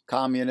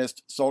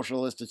 communist,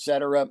 socialist,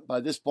 etc. By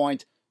this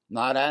point,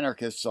 not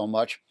anarchists so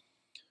much,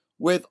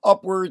 with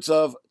upwards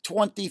of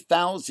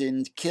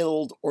 20,000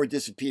 killed or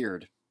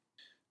disappeared.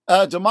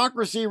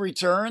 Democracy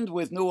returned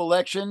with new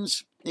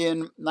elections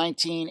in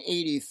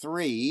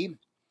 1983,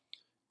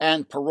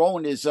 and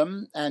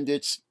Peronism and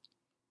its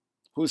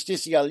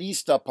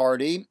Justicialista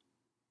party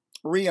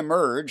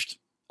reemerged,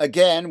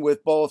 again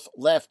with both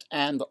left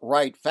and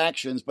right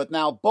factions, but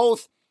now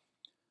both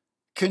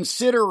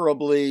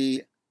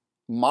considerably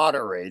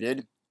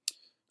moderated.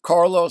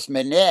 Carlos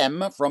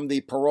Menem from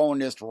the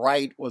Peronist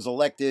right was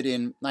elected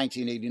in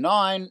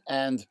 1989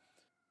 and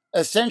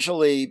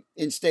essentially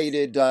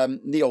instated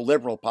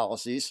neoliberal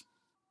policies.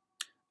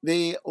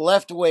 The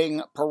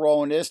left-wing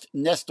Peronist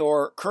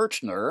Nestor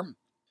Kirchner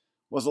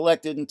was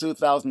elected in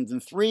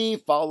 2003,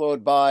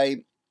 followed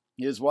by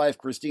his wife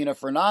Cristina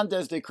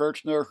Fernandez de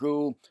Kirchner,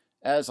 who,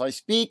 as I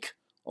speak,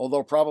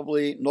 although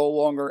probably no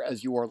longer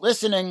as you are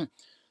listening,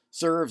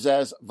 serves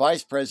as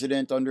vice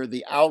president under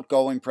the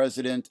outgoing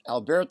president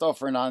Alberto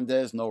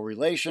Fernandez, no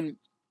relation.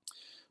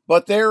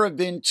 But there have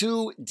been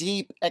two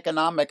deep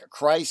economic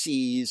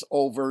crises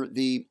over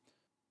the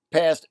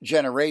past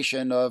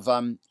generation of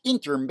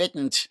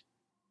intermittent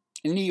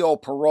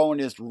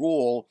neo-Peronist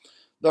rule.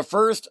 The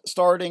first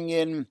starting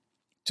in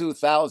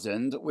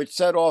 2000, which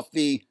set off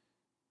the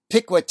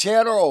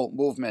Piquetero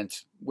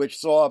movement, which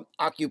saw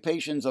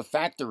occupations of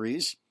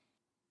factories,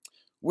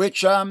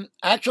 which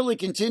actually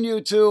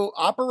continued to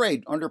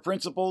operate under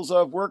principles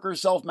of worker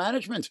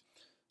self-management,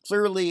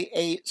 clearly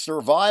a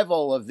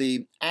survival of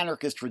the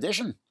anarchist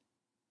tradition.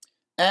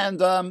 And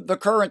the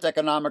current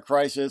economic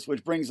crisis,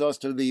 which brings us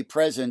to the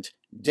present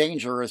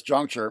dangerous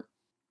juncture.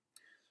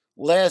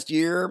 Last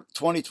year,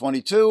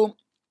 2022,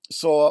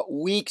 saw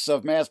weeks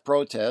of mass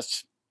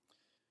protests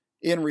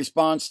in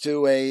response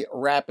to a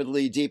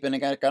rapidly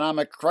deepening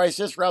economic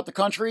crisis throughout the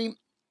country,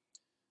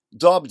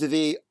 dubbed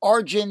the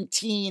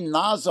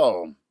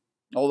Argentinazo,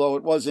 although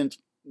it wasn't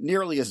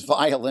nearly as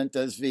violent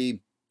as the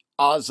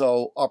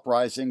Azo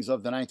uprisings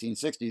of the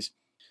 1960s.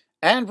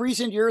 And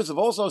recent years have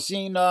also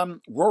seen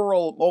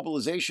rural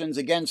mobilizations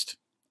against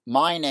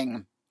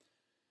mining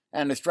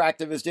and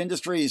extractivist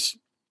industries,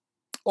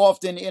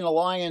 often in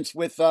alliance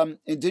with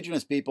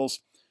indigenous peoples,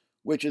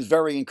 which is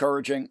very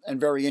encouraging and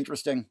very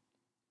interesting,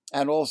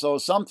 and also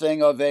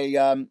something of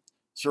a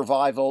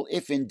survival,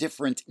 if in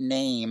different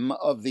name,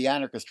 of the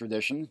anarchist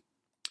tradition.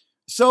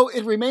 So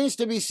it remains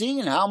to be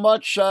seen how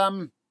much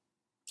Javier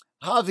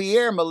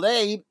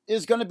Milei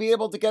is going to be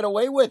able to get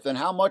away with, and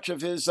how much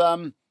of his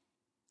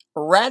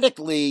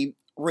radically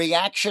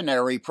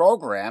reactionary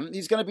program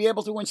he's going to be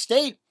able to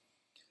instate.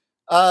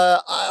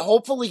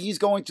 Hopefully he's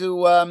going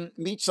to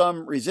meet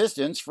some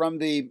resistance from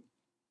the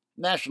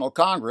National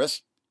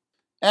Congress,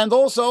 and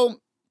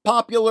also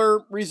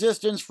popular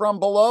resistance from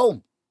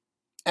below.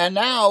 And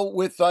now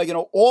with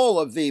all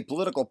of the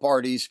political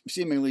parties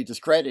seemingly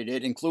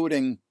discredited,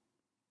 including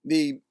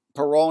the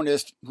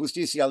Peronist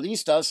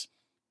Justicialistas,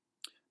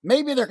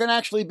 maybe there can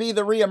actually be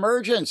the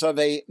reemergence of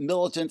a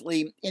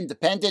militantly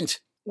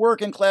independent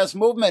working class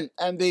movement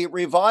and the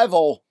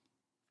revival,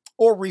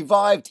 or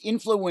revived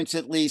influence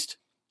at least,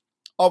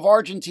 of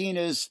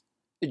Argentina's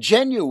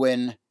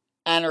genuine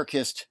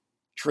anarchist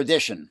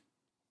tradition.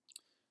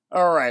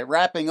 All right,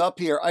 wrapping up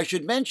here. I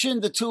should mention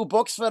the two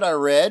books that I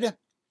read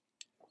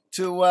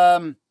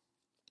to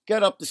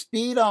get up to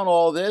speed on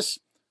all this.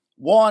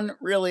 One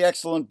really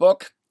excellent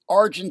book,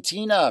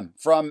 Argentina,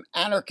 From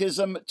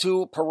Anarchism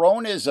to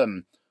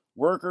Peronism,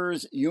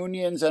 Workers,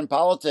 Unions, and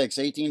Politics,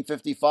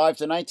 1855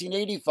 to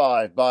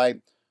 1985, by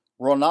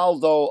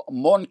Ronaldo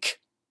Monk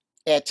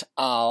et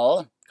al.,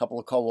 a couple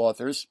of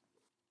co-authors,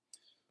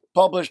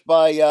 published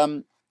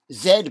by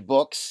Z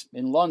Books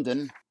in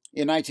London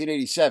in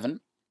 1987,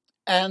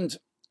 and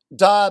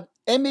Da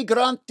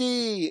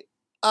Emigranti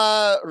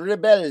a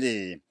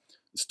Ribelli,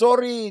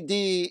 Story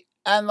di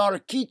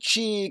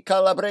Anarchici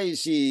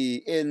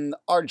Calabresi in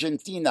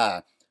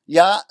Argentina.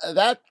 Yeah,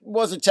 that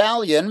was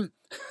Italian.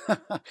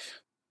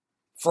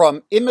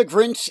 From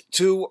Immigrants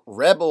to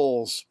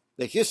Rebels,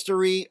 the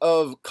history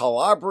of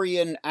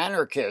Calabrian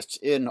anarchists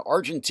in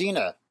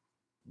Argentina,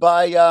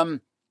 by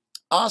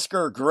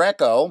Oscar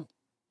Greco,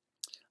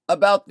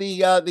 about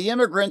the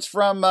immigrants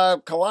from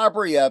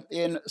Calabria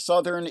in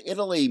southern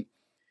Italy,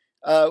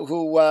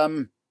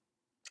 who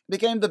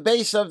became the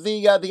base of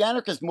the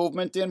anarchist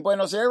movement in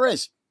Buenos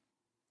Aires.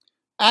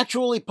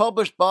 Actually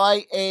published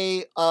by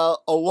a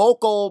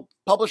local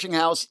publishing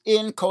house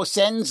in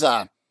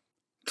Cosenza,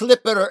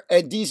 Clipper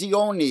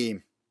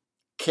Edizioni,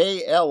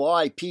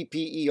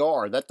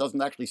 Klipper. That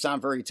doesn't actually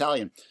sound very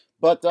Italian.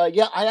 But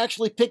yeah, I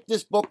actually picked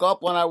this book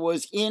up when I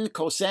was in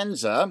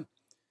Cosenza,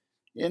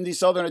 in the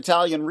southern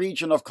Italian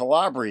region of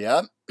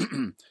Calabria,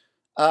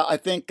 I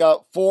think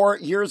 4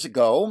 years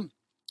ago,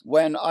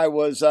 when I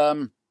was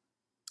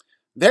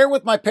there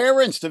with my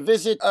parents to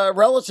visit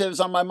relatives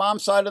on my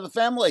mom's side of the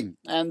family.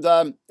 And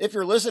if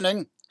you're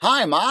listening,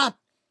 hi, Ma.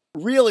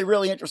 Really,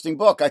 really interesting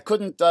book. I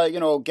couldn't,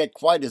 get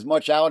quite as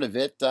much out of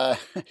it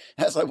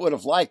as I would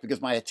have liked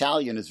because my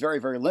Italian is very,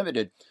 very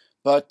limited.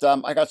 But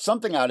I got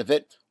something out of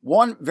it.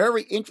 One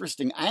very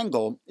interesting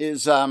angle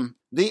is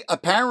the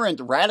apparent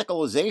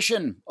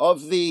radicalization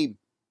of the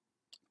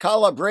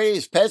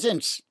Calabrese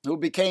peasants who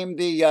became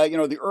the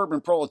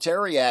urban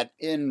proletariat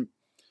in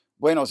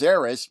Buenos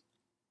Aires,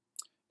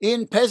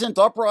 in peasant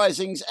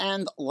uprisings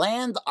and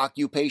land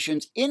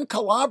occupations in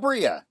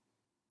Calabria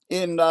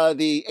in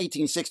the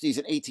 1860s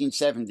and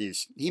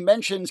 1870s. He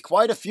mentions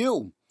quite a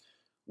few,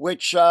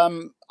 which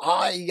I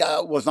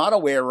was not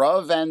aware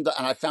of, and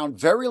I found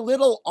very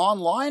little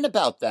online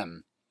about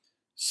them.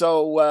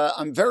 So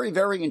I'm very,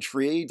 very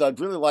intrigued.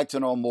 I'd really like to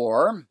know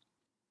more.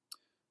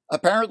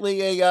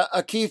 Apparently,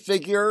 a key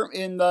figure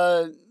in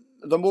the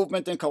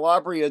movement in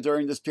Calabria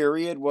during this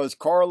period was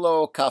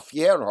Carlo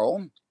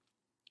Cafiero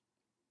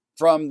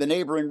from the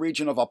neighboring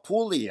region of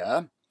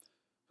Apulia,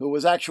 who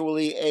was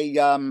actually a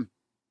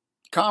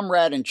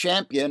comrade and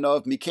champion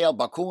of Mikhail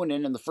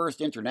Bakunin in the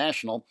First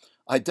International.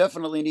 I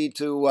definitely need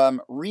to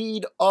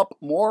read up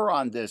more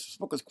on this. This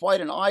book is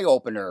quite an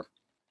eye-opener,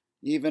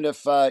 even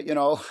if, I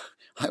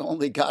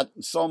only got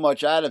so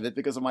much out of it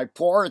because of my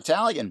poor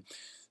Italian.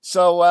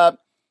 So,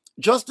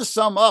 just to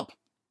sum up,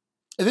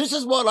 this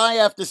is what I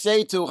have to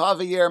say to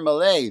Javier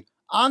Milei.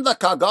 Anda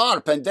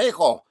cagar,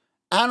 pendejo.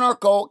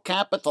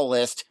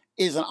 Anarcho-capitalist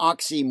is an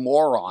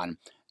oxymoron.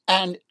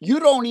 And you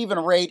don't even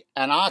rate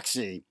an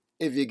oxy,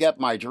 if you get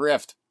my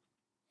drift.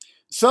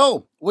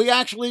 So, we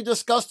actually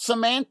discussed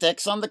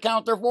semantics on the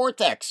Counter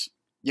Vortex.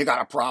 You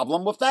got a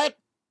problem with that?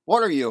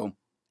 What are you,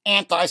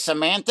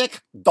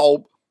 anti-semantic?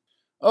 Dope.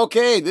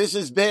 Okay, this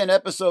has been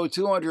episode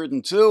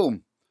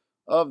 202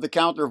 of the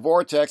Counter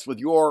Vortex with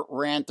your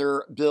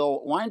ranter,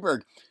 Bill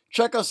Weinberg.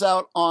 Check us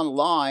out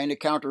online at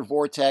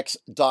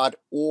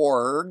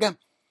countervortex.org.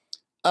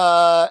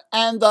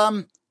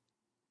 And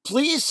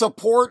please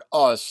support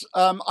us.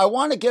 I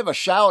want to give a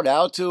shout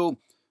out to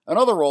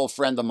another old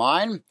friend of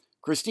mine,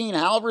 Christine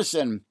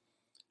Halverson,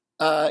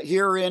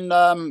 here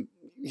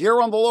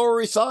on the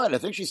Lower East Side. I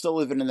think she's still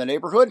living in the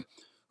neighborhood,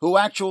 who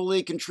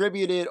actually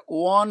contributed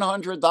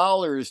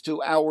 $100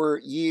 to our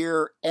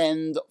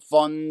year-end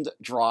fund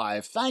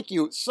drive. Thank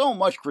you so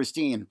much,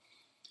 Christine.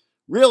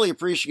 Really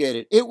appreciate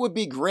it. It would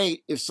be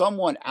great if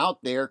someone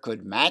out there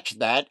could match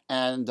that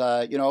and,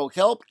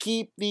 help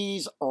keep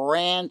these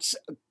rants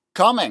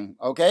coming,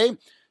 okay?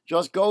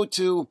 Just go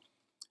to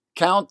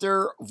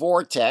Counter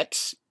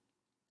Vortex,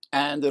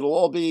 and it'll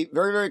all be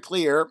very, very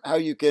clear how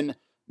you can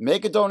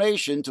make a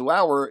donation to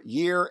our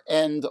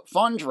year-end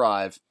fund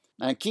drive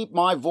and keep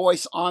my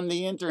voice on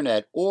the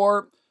internet,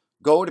 or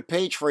go to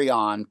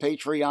Patreon,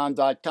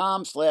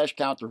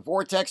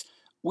 patreon.com/countervortex.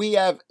 We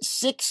have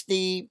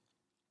 60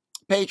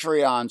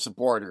 Patreon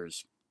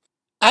supporters.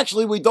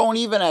 Actually, we don't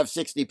even have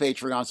 60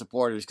 Patreon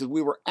supporters because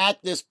we were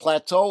at this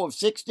plateau of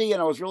 60,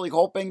 and I was really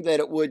hoping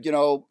that it would,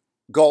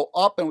 go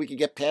up and we could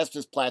get past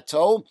this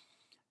plateau.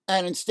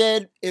 And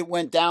instead, it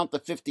went down to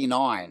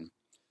 59.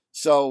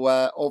 So,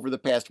 over the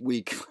past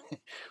week,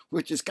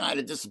 which is kind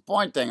of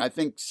disappointing. I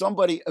think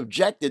somebody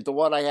objected to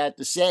what I had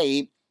to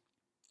say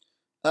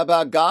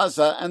about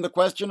Gaza and the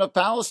question of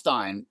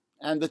Palestine.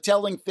 And the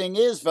telling thing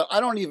is that I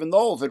don't even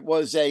know if it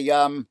was a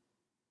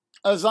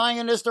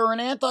Zionist or an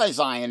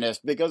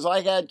anti-Zionist, because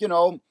I had,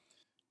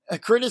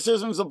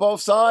 criticisms of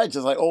both sides,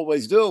 as I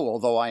always do,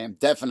 although I am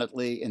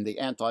definitely in the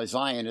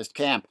anti-Zionist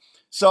camp.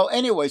 So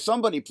anyway,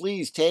 somebody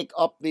please take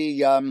up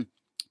the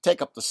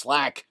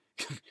slack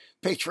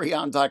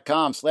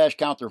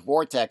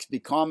Patreon.com/countervortex.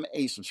 Become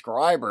a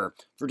subscriber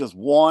for just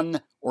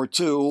 $1 or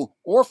 $2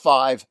 or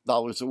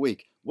 $5 a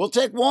week. We'll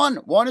take one.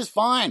 One is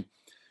fine.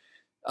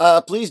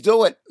 Please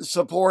do it.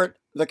 Support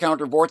the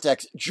Counter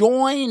Vortex.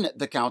 Join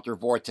the Counter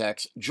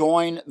Vortex.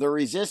 Join the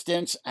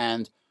resistance,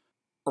 and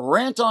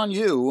rant on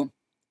you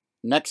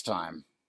next time.